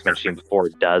 like I was mentioning before,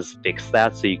 does fix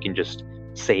that, so you can just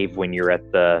save when you're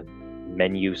at the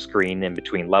menu screen in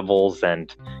between levels,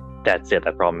 and that's it.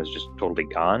 That problem is just totally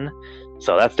gone.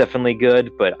 So that's definitely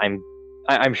good, but I'm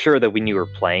sure that when you were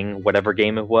playing whatever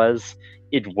game it was,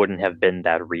 it wouldn't have been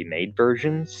that remade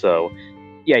version. So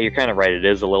yeah, you're kind of right. It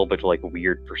is a little bit like a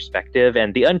weird perspective,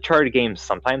 and the Uncharted games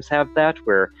sometimes have that,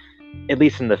 where at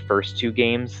least in the first two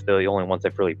games, the only ones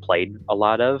I've really played a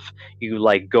lot of, you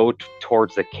like go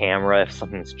towards the camera if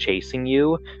something's chasing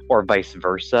you, or vice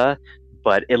versa,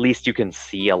 but at least you can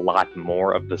see a lot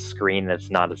more of the screen and it's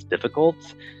not as difficult.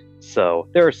 So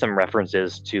there are some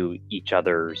references to each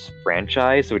other's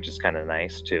franchise, which is kind of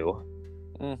nice too.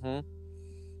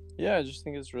 Yeah, I just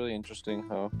think it's really interesting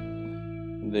how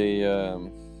they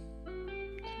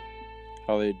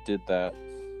did that.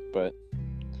 But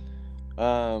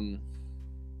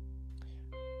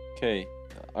okay,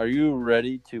 are you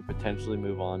ready to potentially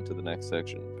move on to the next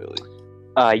section, Billy?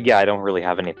 Yeah, I don't really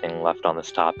have anything left on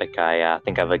this topic. I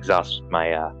think I've exhausted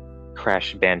my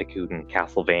Crash Bandicoot and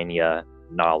Castlevania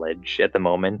knowledge at the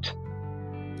moment.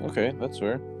 Okay, that's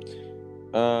fair.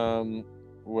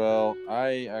 Well,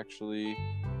 I actually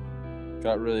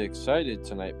got really excited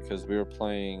tonight because we were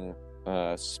playing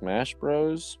Smash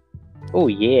Bros. Oh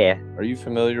yeah. Are you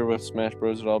familiar with Smash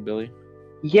Bros at all, Billy?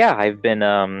 Yeah, I've been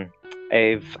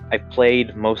I've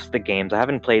played most of the games. I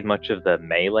haven't played much of the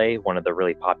Melee, one of the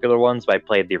really popular ones, but I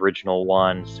played the original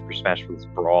one, Super Smash Bros.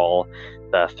 Brawl,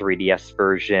 the 3DS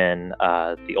version,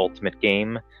 the Ultimate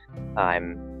game.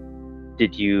 I'm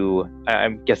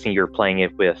guessing you're playing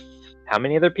it with how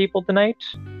many other people tonight?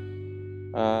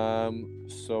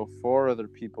 So 4 other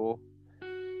people.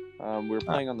 We were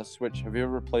playing on the Switch. Have you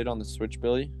ever played on the Switch,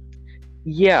 Billy?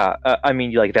 Yeah, I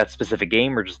mean, like that specific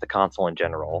game or just the console in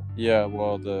general? Yeah,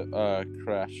 well, the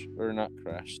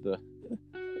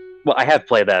Well, I have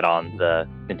played that on the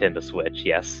Nintendo Switch,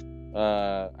 yes.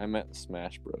 I meant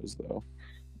Smash Bros, though.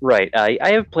 Right, I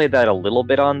have played that a little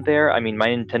bit on there. I mean, my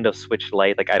Nintendo Switch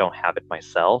Lite, like, I don't have it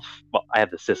myself. Well, I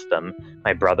have the system.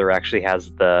 My brother actually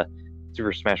has the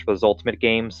Super Smash Bros. Ultimate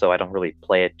game, so I don't really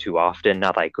play it too often.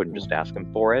 Not that I couldn't just ask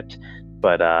him for it.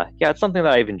 But, yeah, it's something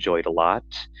that I've enjoyed a lot.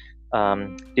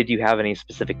 Did you have any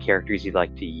specific characters you'd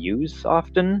like to use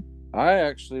often? I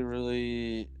actually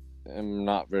really am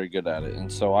not very good at it, and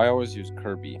so I always use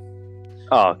Kirby.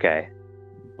 Oh, okay.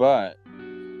 But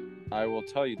I will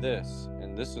tell you this,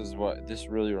 and this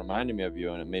really reminded me of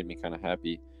you, and it made me kind of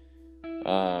happy.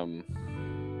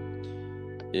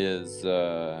 Is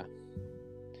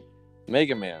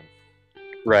Mega Man.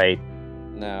 Right.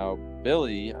 Now,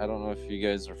 Billy, I don't know if you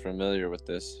guys are familiar with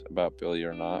this about Billy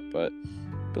or not, but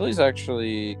Billy's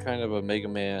actually kind of a Mega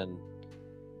Man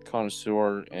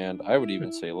connoisseur, and I would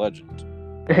even say legend.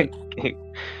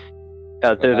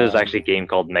 There's actually a game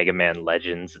called Mega Man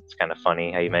Legends. It's kind of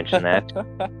funny how you mention that.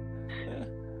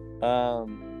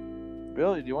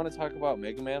 Billy, do you want to talk about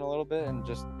Mega Man a little bit and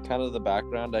just kind of the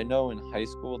background? I know in high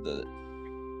school that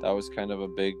was kind of a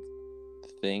big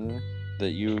thing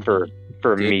that you for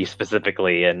did. Me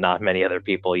specifically, and not many other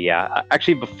people. Yeah,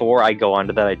 actually, before I go on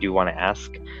to that, I do want to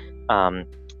ask,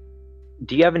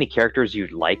 do you have any characters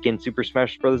you'd like in Super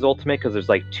Smash Bros. Ultimate? Because there's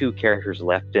like 2 characters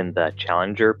left in the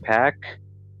Challenger pack.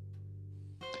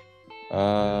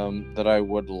 That I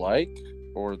would like,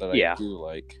 or that I do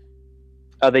like?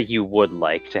 That you would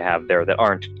like to have there that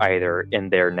aren't either in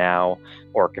there now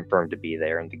or confirmed to be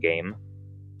there in the game.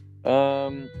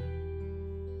 Man.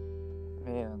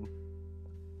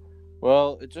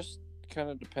 Well, it just kind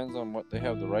of depends on what they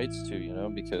have the rights to, you know,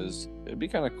 because it'd be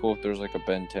kind of cool if there's like a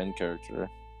Ben 10 character.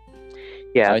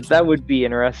 Yeah, that would be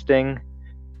interesting.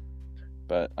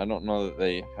 But I don't know that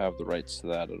they have the rights to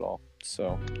that at all.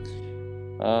 So,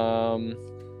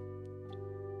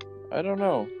 I don't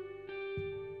know.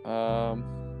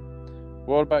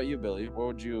 What about you, Billy? Who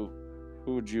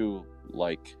would you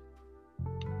like?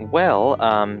 Well,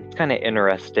 it's kind of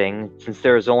interesting, since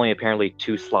there's only apparently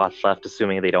 2 slots left,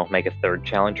 assuming they don't make a 3rd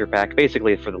Challenger pack.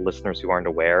 Basically, for the listeners who aren't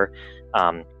aware,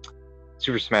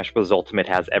 Super Smash Bros. Ultimate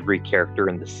has every character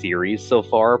in the series so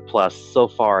far, plus so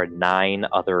far 9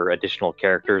 other additional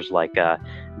characters like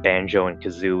Banjo and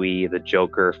Kazooie, the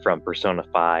Joker from Persona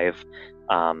 5,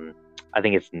 I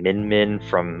think it's Min Min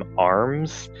from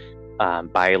ARMS,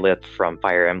 Byleth from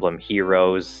Fire Emblem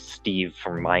Heroes, Steve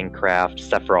from Minecraft,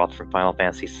 Sephiroth from Final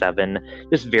Fantasy VII,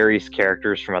 just various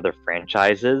characters from other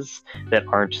franchises that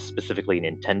aren't specifically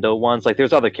Nintendo ones. Like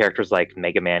there's other characters like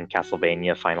Mega Man,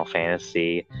 Castlevania, Final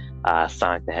Fantasy,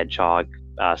 Sonic the Hedgehog,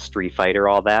 Street Fighter,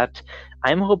 all that.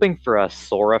 I'm hoping for a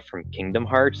Sora from Kingdom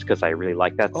Hearts because I really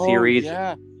like that series.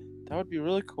 Yeah, that would be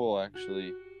really cool,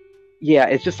 actually. Yeah,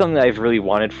 it's just something that I've really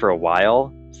wanted for a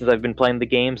while since I've been playing the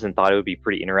games and thought it would be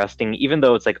pretty interesting, even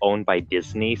though it's like owned by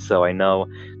Disney, so I know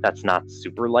that's not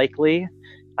super likely.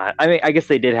 I mean, I guess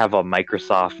they did have a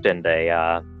Microsoft and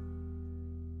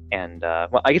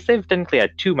well, I guess they've technically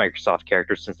had two Microsoft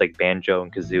characters since like Banjo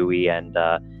and Kazooie and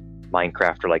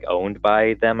Minecraft are like owned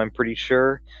by them, I'm pretty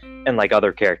sure, and like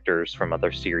other characters from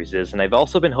other series. And I've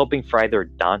also been hoping for either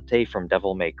Dante from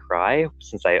Devil May Cry,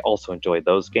 since I also enjoy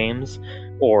those games,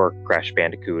 or Crash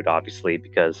Bandicoot, obviously,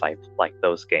 because I like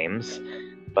those games.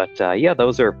 But yeah,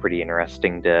 those are pretty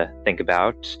interesting to think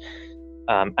about.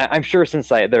 I'm sure since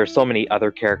there are so many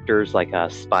other characters like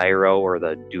Spyro or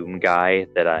the Doom guy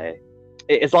that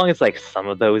as long as like some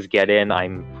of those get in,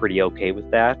 I'm pretty okay with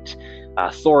that.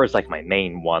 Sora is like my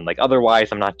main one. Like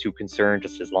otherwise, I'm not too concerned.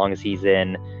 Just as long as he's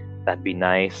in, that'd be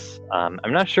nice. I'm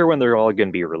not sure when they're all going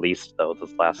to be released though.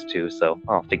 Those last two, so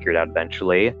I'll figure it out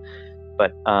eventually.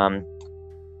 But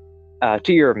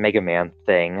to your Mega Man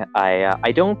thing,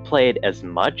 I don't play it as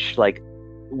much. Like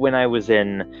when I was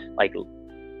in like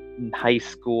high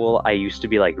school, I used to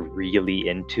be like really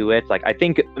into it. Like I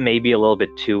think maybe a little bit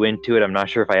too into it. I'm not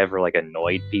sure if I ever like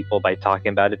annoyed people by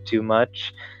talking about it too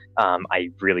much. I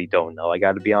really don't know, I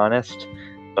gotta be honest.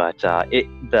 But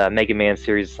the Mega Man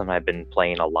series is something I've been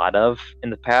playing a lot of in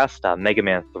the past. Mega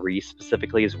Man 3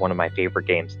 specifically is one of my favorite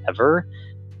games ever.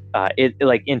 It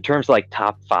like in terms of like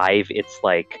top 5, it's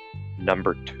like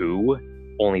number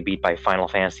 2, only beat by Final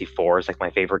Fantasy 4 is like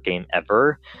my favorite game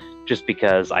ever, just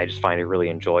because I just find it really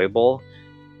enjoyable.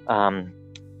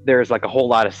 There's like a whole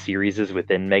lot of series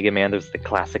within Mega Man. There's the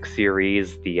classic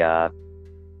series,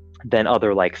 then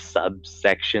other like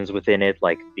subsections within it,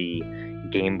 like the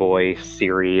Game Boy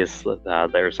series.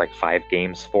 There's like 5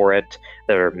 games for it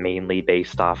that are mainly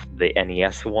based off the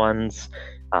NES ones.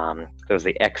 There's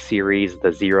the X series,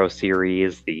 the Zero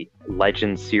series, the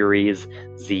Legend series,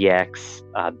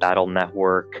 ZX, Battle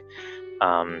Network,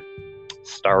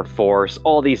 Star Force,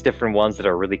 all these different ones that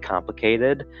are really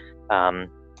complicated.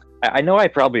 I know I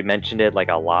probably mentioned it like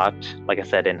a lot, like I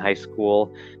said, in high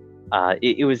school.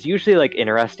 It was usually like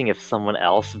interesting if someone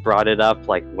else brought it up,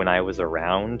 like when I was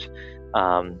around.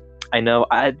 I know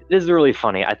this is really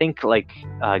funny. I think like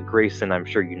Grayson, I'm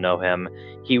sure you know him.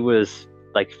 He was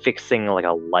like fixing like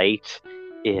a light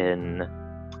in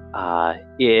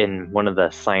one of the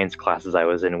science classes I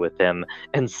was in with him,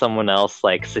 and someone else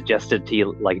like suggested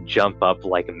to like jump up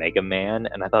like Mega Man,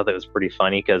 and I thought that was pretty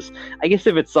funny because I guess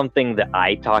if it's something that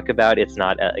I talk about, it's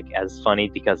not like, as funny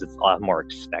because it's a lot more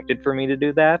expected for me to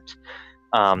do that.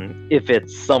 If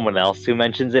it's someone else who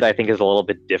mentions it, I think is a little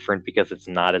bit different because it's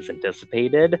not as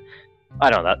anticipated. I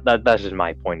don't know. That's just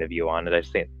my point of view on it. I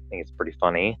just think it's pretty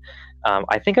funny.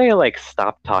 I think I like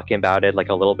stopped talking about it like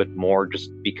a little bit more just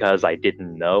because I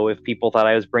didn't know if people thought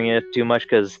I was bringing it too much.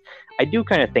 Because I do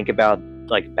kind of think about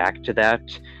like back to that,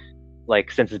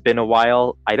 like since it's been a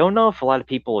while. I don't know if a lot of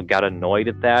people got annoyed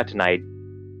at that,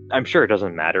 and I'm sure it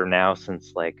doesn't matter now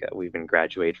since like we've been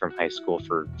graduated from high school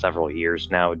for several years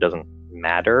now. It doesn't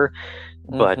matter,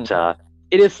 but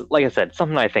it is, like I said,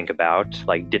 something I think about.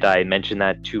 Like, did I mention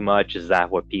that too much? Is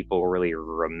that what people really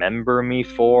remember me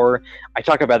for? I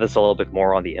talk about this a little bit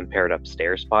more on the Impaired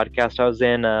Upstairs podcast I was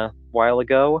in a while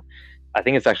ago. I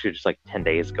think it's actually just like 10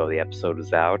 days ago the episode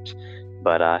was out.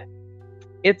 But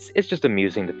it's just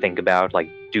amusing to think about. Like,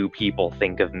 do people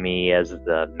think of me as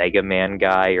the Mega Man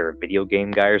guy or video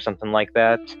game guy or something like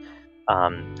that?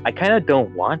 I kind of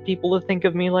don't want people to think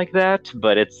of me like that,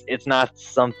 but it's not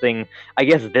something. I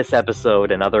guess this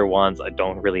episode and other ones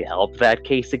don't really help that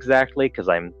case exactly because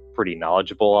I'm pretty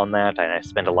knowledgeable on that, and I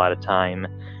spend a lot of time,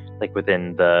 like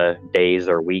within the days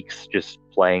or weeks, just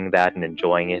playing that and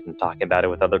enjoying it and talking about it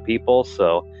with other people.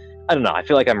 So I don't know. I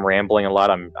feel like I'm rambling a lot.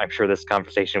 I'm sure this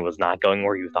conversation was not going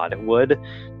where you thought it would,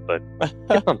 but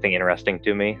it's something interesting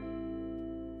to me.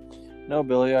 No,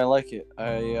 Billy, I like it.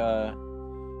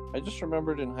 I just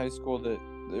remembered in high school that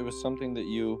it was something that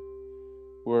you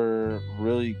were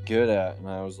really good at, and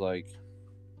I was like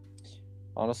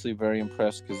honestly very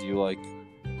impressed because you like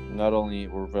not only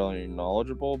were very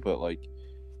knowledgeable, but like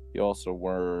you also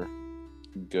were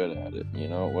good at it. You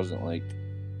know, it wasn't like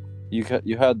you could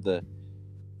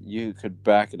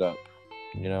back it up.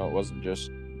 You know, it wasn't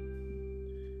just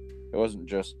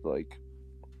like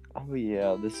oh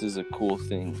yeah, this is a cool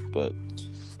thing, but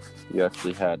you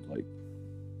actually had like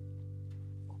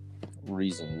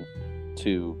reason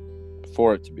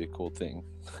for it to be a cool thing,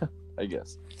 I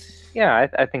guess. Yeah,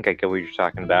 I think I get what you're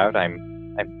talking about.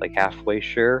 I'm like halfway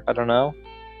sure. I don't know.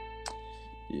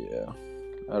 Yeah,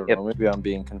 I don't Yep. know. Maybe I'm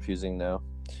being confusing now.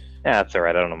 Yeah, that's all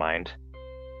right. I don't mind.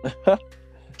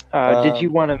 Did you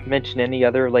want to mention any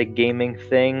other like gaming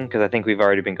thing? Because I think we've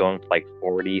already been going for like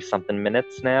 40 something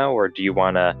minutes now. Or do you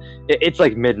want to? It's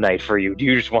like midnight for you. Do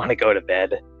you just want to go to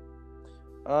bed?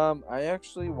 I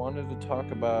actually wanted to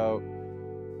talk about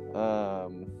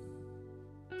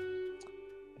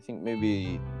I think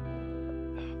maybe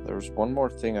there was one more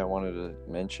thing I wanted to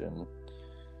mention.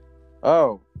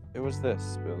 Oh, it was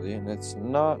this, Billy, and it's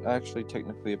not actually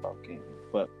technically about gaming,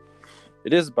 but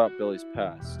it is about Billy's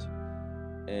past.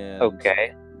 And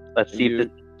Okay. Let's see if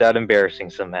it's that embarrassing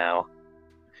somehow.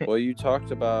 well, you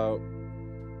talked about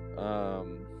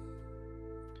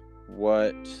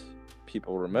what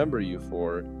people remember you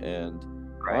for, and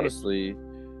Right. honestly,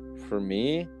 for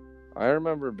me, I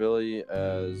remember Billy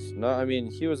as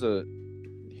he was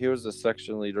a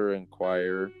section leader in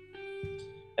choir.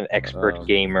 An expert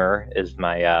gamer is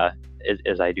my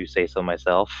as I do say so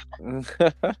myself. Yes,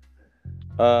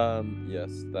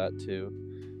 that too.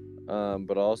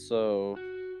 But also,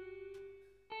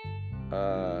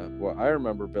 what I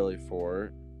remember Billy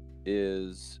for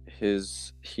is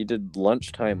he did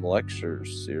lunchtime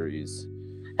lectures series.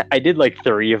 I did like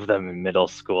 3 of them in middle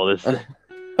school. This is...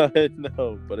 I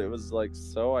know, but it was like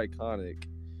so iconic.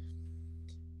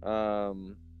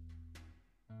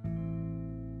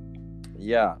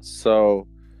 Yeah, so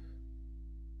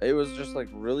it was just like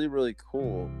really, really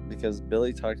cool because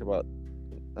Billy talked about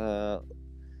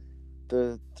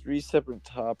the 3 separate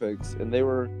topics, and they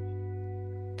were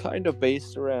kind of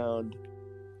based around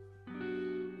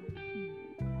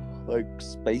like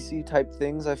spacey type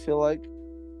things. I feel like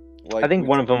I think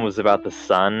one of them was about the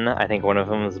sun. I think one of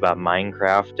them was about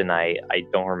Minecraft, and I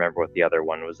don't remember what the other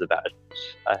one was about.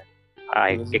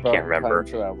 I can't remember.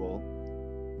 Time travel.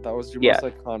 That was your most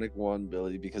iconic one,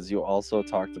 Billy, because you also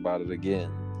talked about it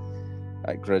again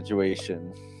at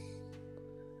graduation.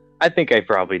 I think I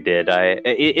probably did.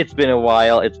 It's been a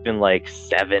while. It's been like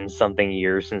 7 something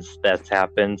years since that's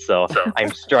happened, so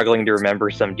I'm struggling to remember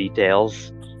some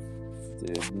details.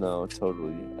 Dude, no,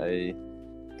 totally.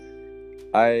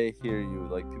 I hear you.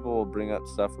 Like, people will bring up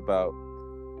stuff about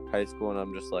high school, and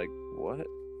I'm just like, what?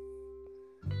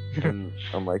 And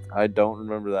I'm like, I don't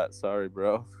remember that. Sorry,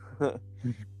 bro.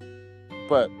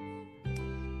 But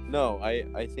no,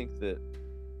 I think that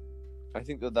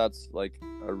that's like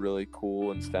a really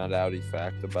cool and standouty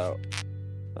fact about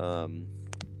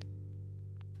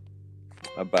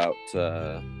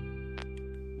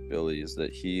Billy, is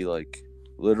that he like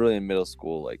literally in middle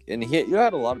school, like, and you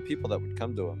had a lot of people that would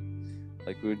come to him.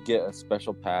 Like, we would get a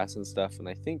special pass and stuff, and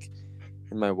I think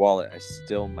in my wallet I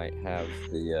still might have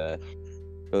the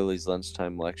Billy's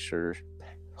lunchtime lecture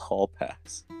hall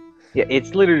pass. Yeah,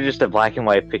 it's literally just a black and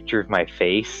white picture of my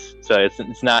face, so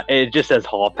it's not. It just says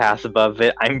hall pass above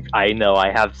it. I know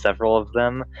I have several of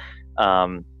them.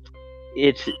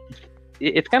 It's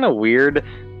kind of weird.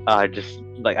 Just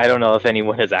like, I don't know if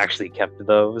anyone has actually kept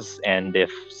those, and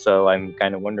if so, I'm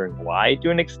kind of wondering why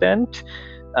to an extent.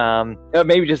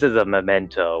 Maybe just as a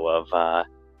memento of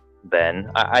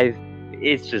Ben.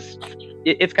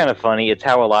 It's kind of funny. It's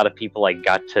how a lot of people like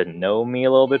got to know me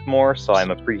a little bit more, so I'm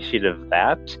appreciative of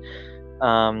that.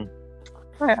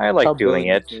 I like doing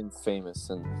it. Became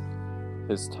famous in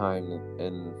his time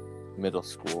in middle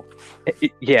school.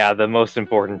 Yeah, the most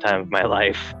important time of my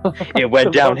life. It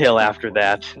went downhill after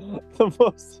that. The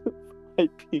most I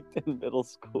peaked in middle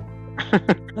school.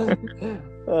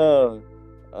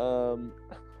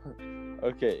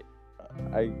 Okay.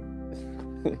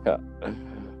 Yeah.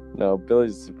 No,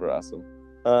 Billy's super awesome.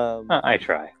 I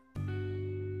try.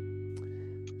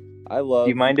 I love. Do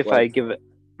you mind if I give it?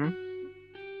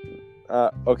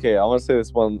 Okay, I want to say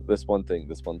this one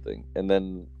thing, and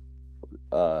then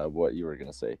what you were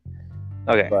gonna say.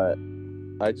 Okay. But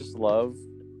I just love.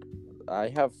 I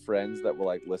have friends that will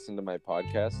like listen to my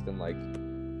podcast and like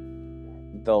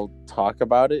they'll talk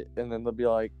about it, and then they'll be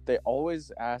like, they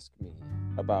always ask me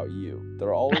about you.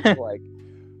 They're always like,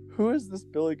 who is this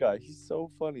Billy guy? He's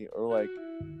so funny. Or like,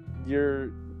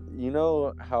 you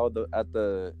know how at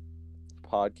the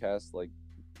podcast like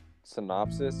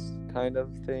synopsis kind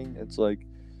of thing, it's like,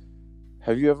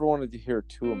 have you ever wanted to hear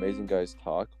 2 amazing guys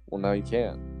talk? Well, now you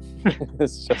can.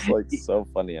 It's just like so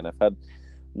funny, and I've had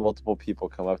multiple people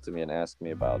come up to me and ask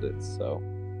me about it. So,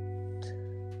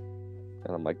 and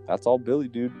I'm like, that's all Billy,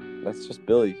 dude. That's just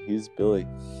Billy. He's Billy.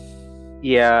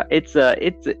 Yeah, it's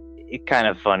kind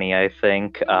of funny. I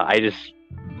think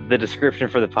the description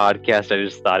for the podcast. I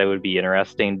just thought it would be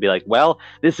interesting to be like, well,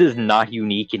 this is not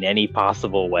unique in any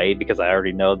possible way because I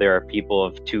already know there are people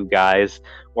of two guys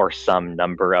or some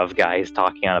number of guys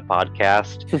talking on a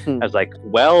podcast. I was like,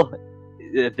 well,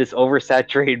 this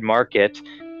oversaturated market.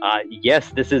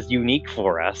 Yes, this is unique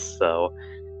for us. So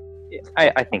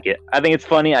I think it's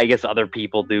funny. I guess other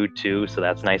people do too. So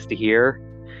that's nice to hear.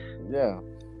 Yeah.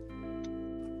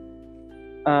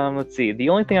 Let's see. The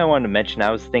only thing I wanted to mention,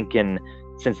 I was thinking,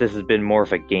 since this has been more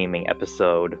of a gaming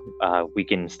episode, we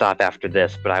can stop after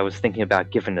this. But I was thinking about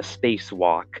giving a space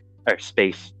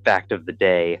fact of the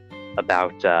day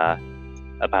about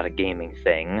a gaming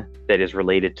thing that is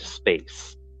related to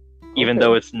space, even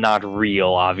though it's not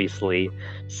real, obviously,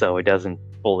 so it doesn't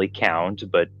fully count.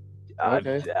 But I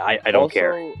don't also,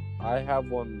 care. I have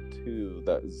one too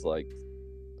that is like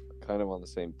kind of on the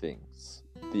same theme.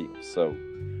 So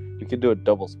you can do a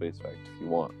double space fact if you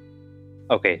want.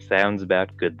 Okay, sounds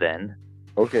about good then.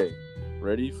 Okay,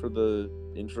 ready for the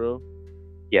intro?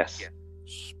 Yes.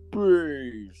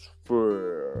 Space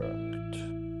fact.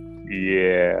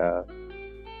 Yeah.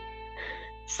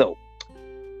 So,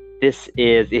 this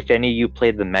is, if any of you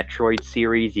played the Metroid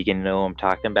series, you can know what I'm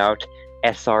talking about.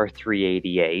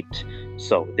 SR388.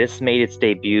 So, this made its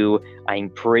debut, I'm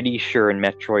pretty sure, in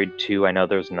Metroid 2. I know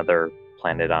there's another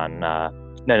planet on...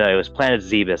 it was Planet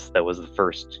Zebes that was the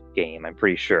first game, I'm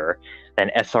pretty sure. Then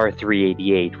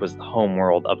SR388 was the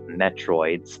homeworld of the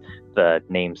Metroids, the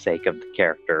namesake of the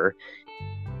character.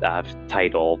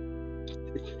 Title.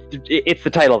 It's the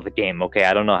title of the game, okay?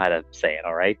 I don't know how to say it,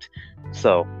 alright?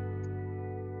 So,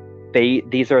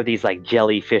 these are these like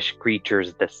jellyfish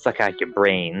creatures that suck out your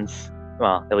brains,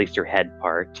 well, at least your head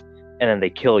part, and then they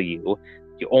kill you.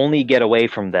 You only get away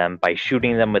from them by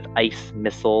shooting them with ice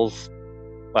missiles.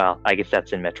 Well, I guess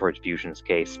that's in Metroid Fusion's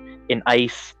case. In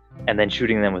ice, and then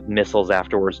shooting them with missiles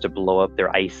afterwards to blow up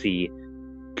their icy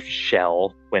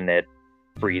shell when it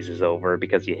freezes over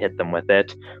because you hit them with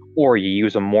it. Or you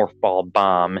use a morph ball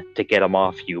bomb to get them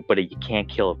off you, but you can't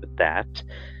kill it with that.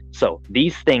 So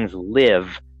these things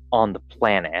live on the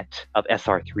planet of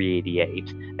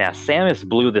SR388. Now, Samus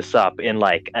blew this up in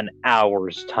like an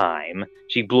hour's time.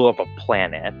 She blew up a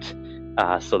planet.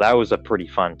 So that was a pretty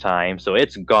fun time. So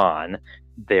it's gone.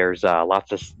 There's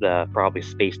lots of probably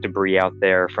space debris out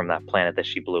there from that planet that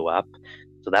she blew up.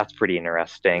 So that's pretty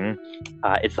interesting.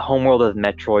 It's the homeworld of the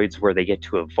Metroids where they get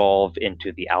to evolve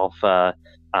into the Alpha,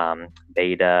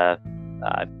 Beta,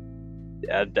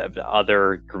 the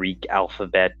other Greek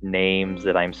alphabet names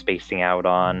that I'm spacing out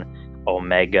on.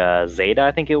 Omega, Zeta,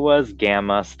 I think it was,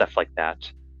 Gamma, stuff like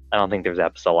that. I don't think there's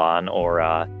Epsilon or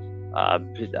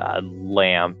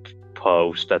Lamp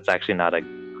Post. That's actually not a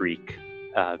Greek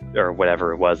or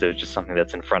whatever it was. It was just something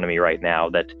that's in front of me right now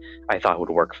that I thought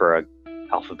would work for a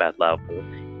alphabet level.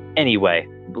 Anyway,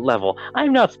 level.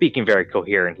 I'm not speaking very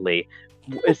coherently.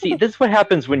 See, this is what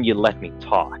happens when you let me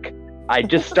talk. I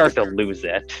just start to lose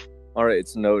it. Alright,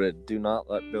 it's noted. Do not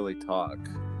let Billy talk.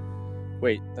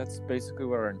 Wait, that's basically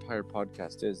what our entire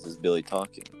podcast is Billy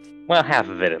talking. Well, half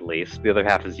of it at least. The other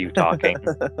half is you talking.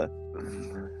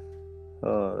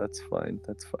 Oh, that's fine.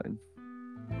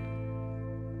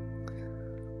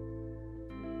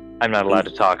 I'm not allowed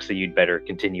to talk, so you'd better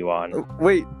continue on.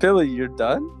 Wait, Billy, you're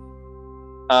done?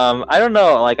 I don't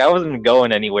know. Like, I wasn't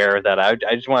going anywhere with that. I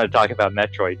just want to talk about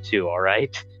Metroid 2,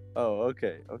 alright? Oh,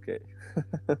 okay.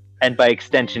 And by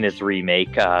extension, its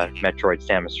remake, Metroid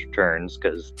Samus Returns,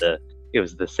 because it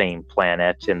was the same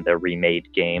planet in the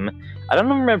remade game. I don't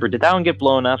remember. Did that one get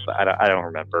blown up? I don't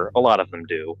remember. A lot of them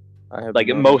do.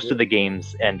 Most of the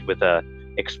games end with a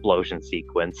explosion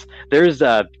sequence. There's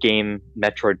a game,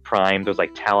 Metroid Prime. There's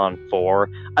like Talon 4.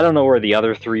 I don't know where the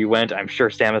other 3 went. I'm sure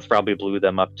Samus probably blew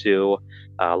them up too.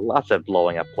 Lots of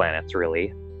blowing up planets,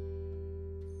 really.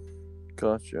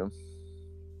 Gotcha.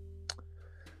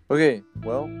 Okay,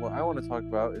 well, what I want to talk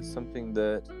about is something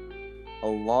that a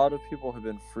lot of people have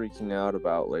been freaking out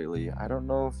about lately. I don't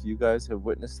know if you guys have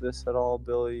witnessed this at all,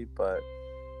 Billy, but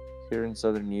here in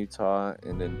southern Utah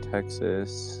and in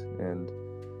Texas and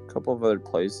a couple of other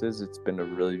places, it's been a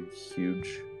really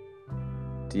huge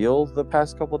deal the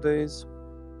past couple days,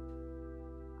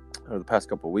 or the past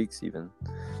couple weeks even.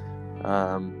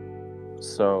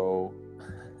 So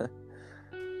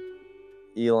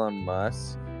Elon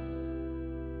Musk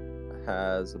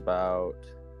has about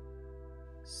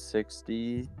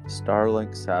 60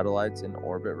 Starlink satellites in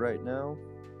orbit right now,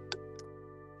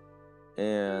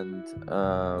 and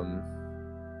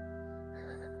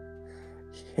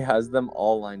he has them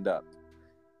all lined up,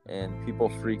 and people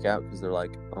freak out because they're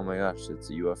like, oh my gosh, it's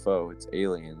a UFO, it's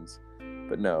aliens.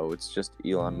 But no, it's just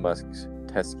Elon Musk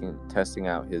testing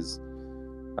out his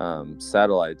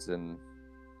satellites in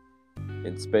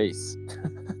space.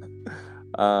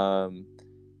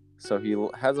 So he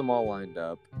has them all lined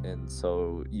up, and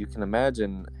so you can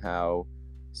imagine how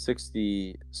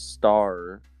 60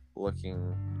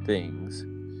 star-looking things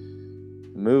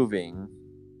moving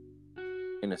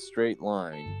in a straight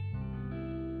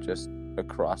line just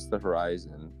across the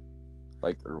horizon,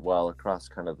 across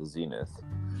kind of the zenith.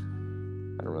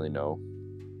 I don't really know,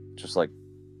 just like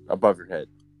above your head.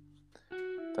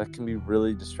 That can be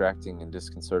really distracting and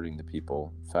disconcerting to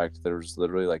people. In fact, there's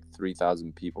literally like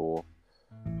 3,000 people,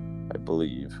 I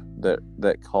believe,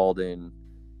 that called in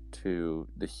to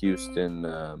the Houston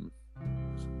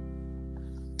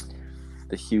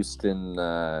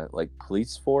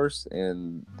police force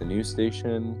and the news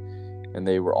station, and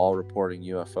they were all reporting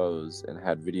UFOs and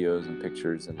had videos and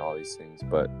pictures and all these things.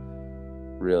 But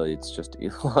really, it's just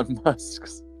Elon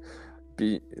Musk's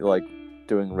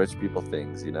doing rich people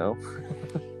things, you know?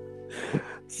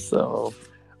 So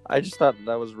I just thought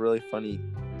that was really funny.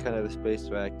 Kind of the space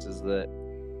fact is that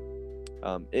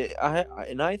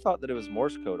I thought that it was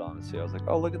Morse code, honestly. I was like,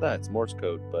 oh, look at that, it's Morse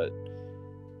code. But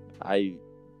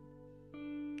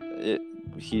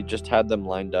he just had them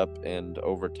lined up, and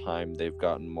over time they've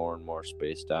gotten more and more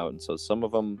spaced out, and so some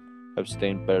of them have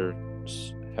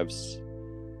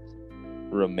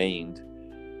remained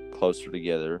closer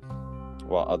together,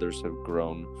 while others have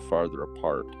grown farther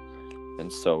apart.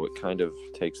 And so it kind of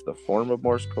takes the form of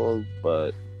Morse code,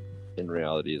 but in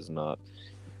reality is not.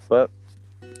 But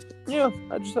yeah,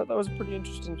 I just thought that was a pretty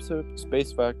interesting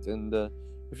space fact. And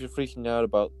if you're freaking out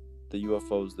about the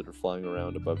UFOs that are flying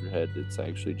around above your head, it's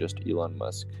actually just Elon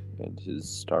Musk and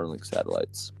his Starlink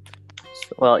satellites.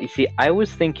 So. Well, you see, I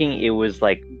was thinking it was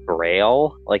like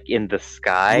Braille, like in the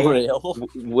sky, Braille?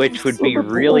 Which would be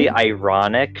really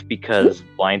ironic because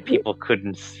blind people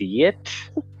couldn't see it.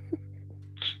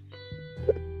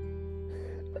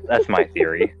 That's my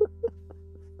theory.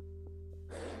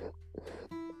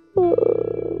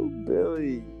 Oh,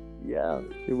 Billy. Yeah.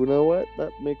 You know what?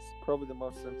 That makes probably the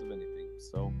most sense of anything.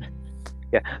 So.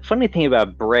 Yeah. Funny thing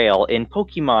about Braille, in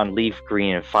Pokemon Leaf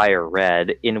Green and Fire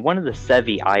Red, in one of the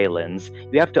Sevi Islands,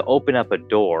 you have to open up a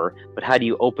door. But how do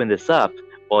you open this up?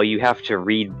 Well, you have to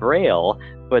read Braille.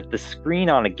 But the screen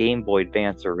on a Game Boy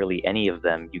Advance, or really any of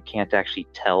them, you can't actually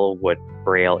tell what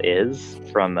Braille is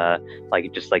from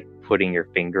just putting your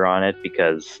finger on it,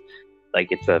 because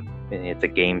it's a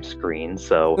game screen,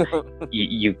 so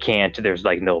you can't, there's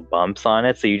no bumps on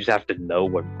it, so you just have to know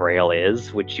what Braille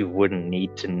is, which you wouldn't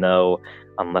need to know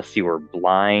unless you were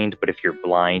blind. But if you're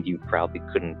blind, you probably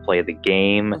couldn't play the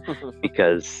game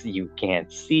because you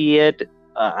can't see it.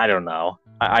 I don't know.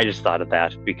 I just thought of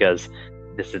that because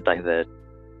this is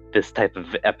this type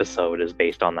of episode is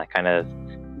based on that kind of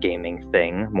gaming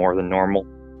thing more than normal.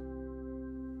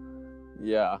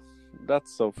 Yeah.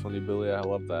 That's so funny, Billy. I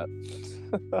love that.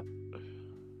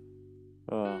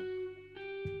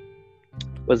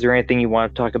 Was there anything you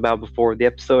want to talk about before the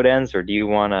episode ends, or do you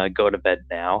want to go to bed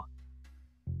now?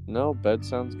 No, bed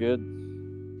sounds good.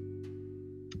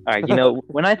 All right,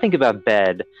 when I think about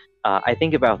bed, I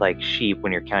think about sheep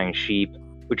when you're counting sheep,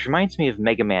 which reminds me of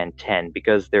Mega Man 10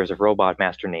 because there's a robot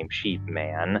master named Sheep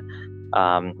Man.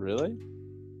 Really?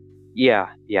 Yeah,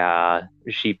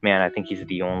 Sheep Man, I think he's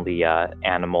the only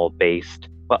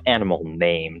animal-named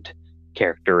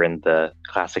character in the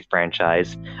classic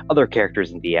franchise. Other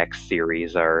characters in the X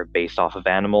series are based off of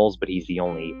animals, but he's the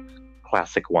only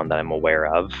classic one that I'm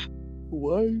aware of.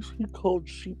 Why is he called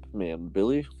Sheep Man,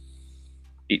 Billy?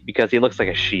 Because he looks like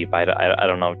a sheep. I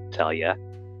don't know what to tell you.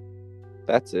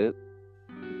 That's it?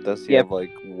 Does he have,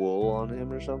 wool on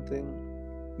him or something?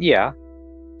 Yeah.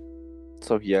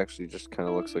 So he actually just kind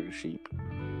of looks like a sheep.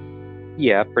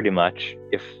 Yeah, pretty much.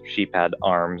 If sheep had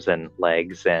arms and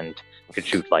legs and could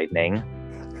shoot lightning.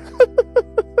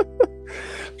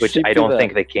 Which I don't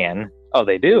think they can. Oh,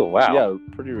 they do? Wow. Yeah,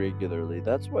 pretty regularly.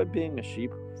 That's why being a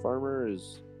sheep farmer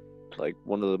is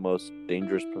one of the most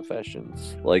dangerous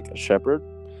professions. Like a shepherd.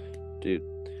 Dude,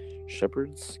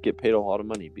 shepherds get paid a lot of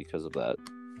money because of that.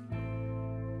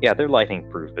 Yeah, they're lightning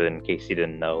proof, in case you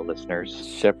didn't know, listeners.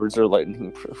 Shepherds are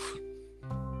lightning proof.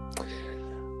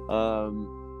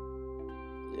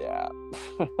 Yeah.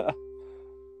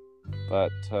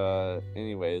 But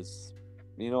anyways,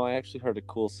 I actually heard a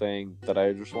cool saying that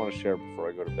I just want to share before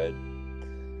I go to bed.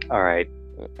 All right.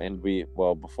 And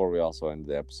before we also end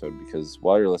the episode, because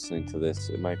while you're listening to this,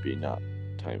 it might be not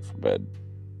time for bed.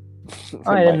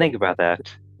 I didn't think about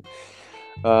that.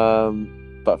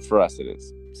 But for us it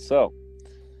is. So,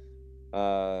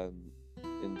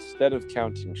 instead of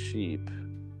counting sheep,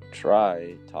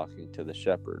 try talking to the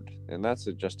shepherd. And that's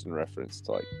just in reference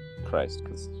to like Christ,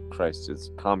 because Christ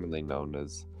is commonly known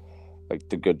as like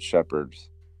the good shepherd,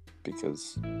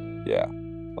 because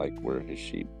like we're his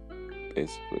sheep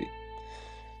basically.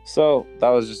 So that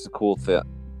was just a cool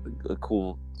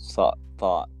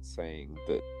thought saying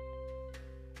that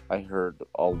I heard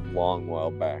a long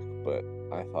while back, but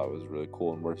I thought it was really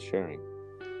cool and worth sharing.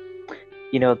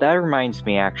 You know, that reminds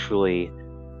me, actually,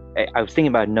 I was thinking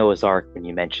about Noah's Ark when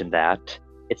you mentioned that.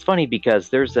 It's funny because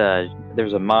there's a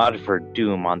mod for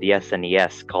Doom on the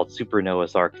SNES called Super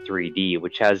Noah's Ark 3D,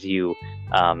 which has you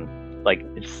like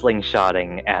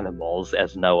slingshotting animals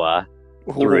as Noah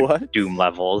through Doom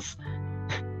levels.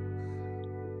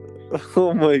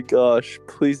 Oh my gosh,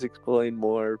 please explain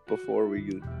more before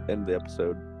we end the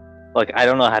episode. Like, I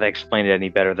don't know how to explain it any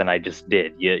better than I just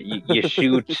did. You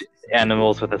shoot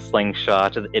animals with a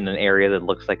slingshot in an area that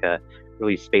looks like a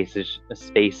really spacious.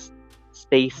 It's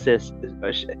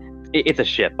a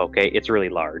ship, okay? It's really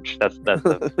large. That's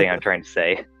the thing I'm trying to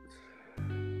say.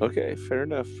 Okay, fair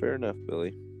enough,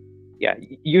 Billy. Yeah,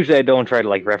 usually I don't try to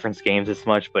like reference games as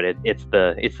much, but it's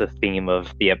the theme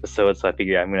of the episode, so I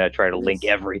figure I'm gonna try to link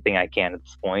everything I can at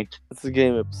this point. It's a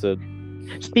game episode.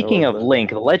 Speaking of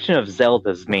Link, The Legend of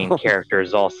Zelda's main character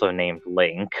is also named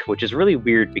Link, which is really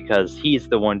weird because he's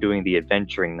the one doing the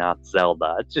adventuring, not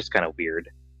Zelda. It's just kind of weird.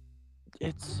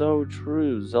 It's so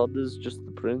true. Zelda's just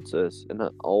the princess, and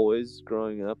always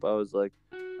growing up, I was like,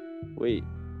 wait.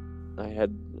 I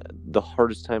had the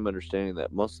hardest time understanding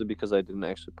that, mostly because I didn't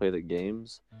actually play the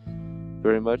games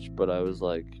very much, but I was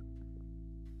like,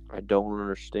 I don't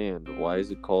understand. Why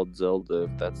is it called Zelda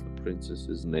if that's the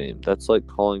princess's name? That's like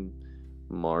calling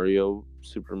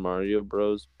Super Mario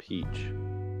Bros. Peach.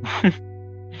 You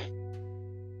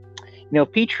know,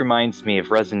 Peach reminds me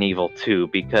of Resident Evil 2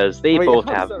 because they both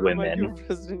have women.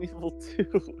 Resident Evil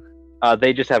 2?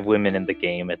 They just have women in the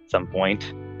game at some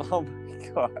point. Oh my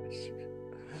gosh.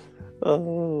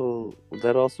 Oh,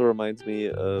 that also reminds me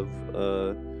of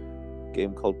a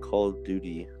game called Call of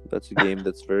Duty. That's a game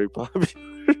that's very popular.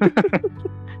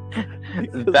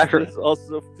 There's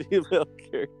also female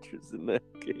characters in that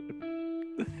game.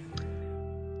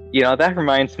 You know, that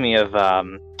reminds me of a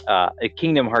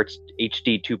Kingdom Hearts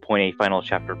HD 2.8 Final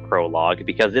Chapter Prologue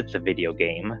because it's a video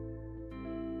game.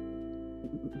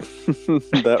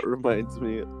 That reminds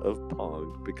me of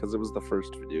Pong because it was the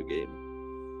first video game.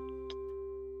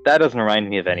 That doesn't remind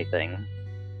me of anything.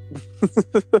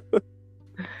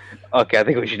 Okay, I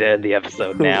think we should end the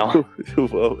episode now.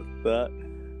 Well, with that,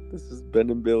 this is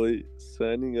Ben and Billy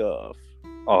signing off.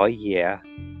 Oh, yeah.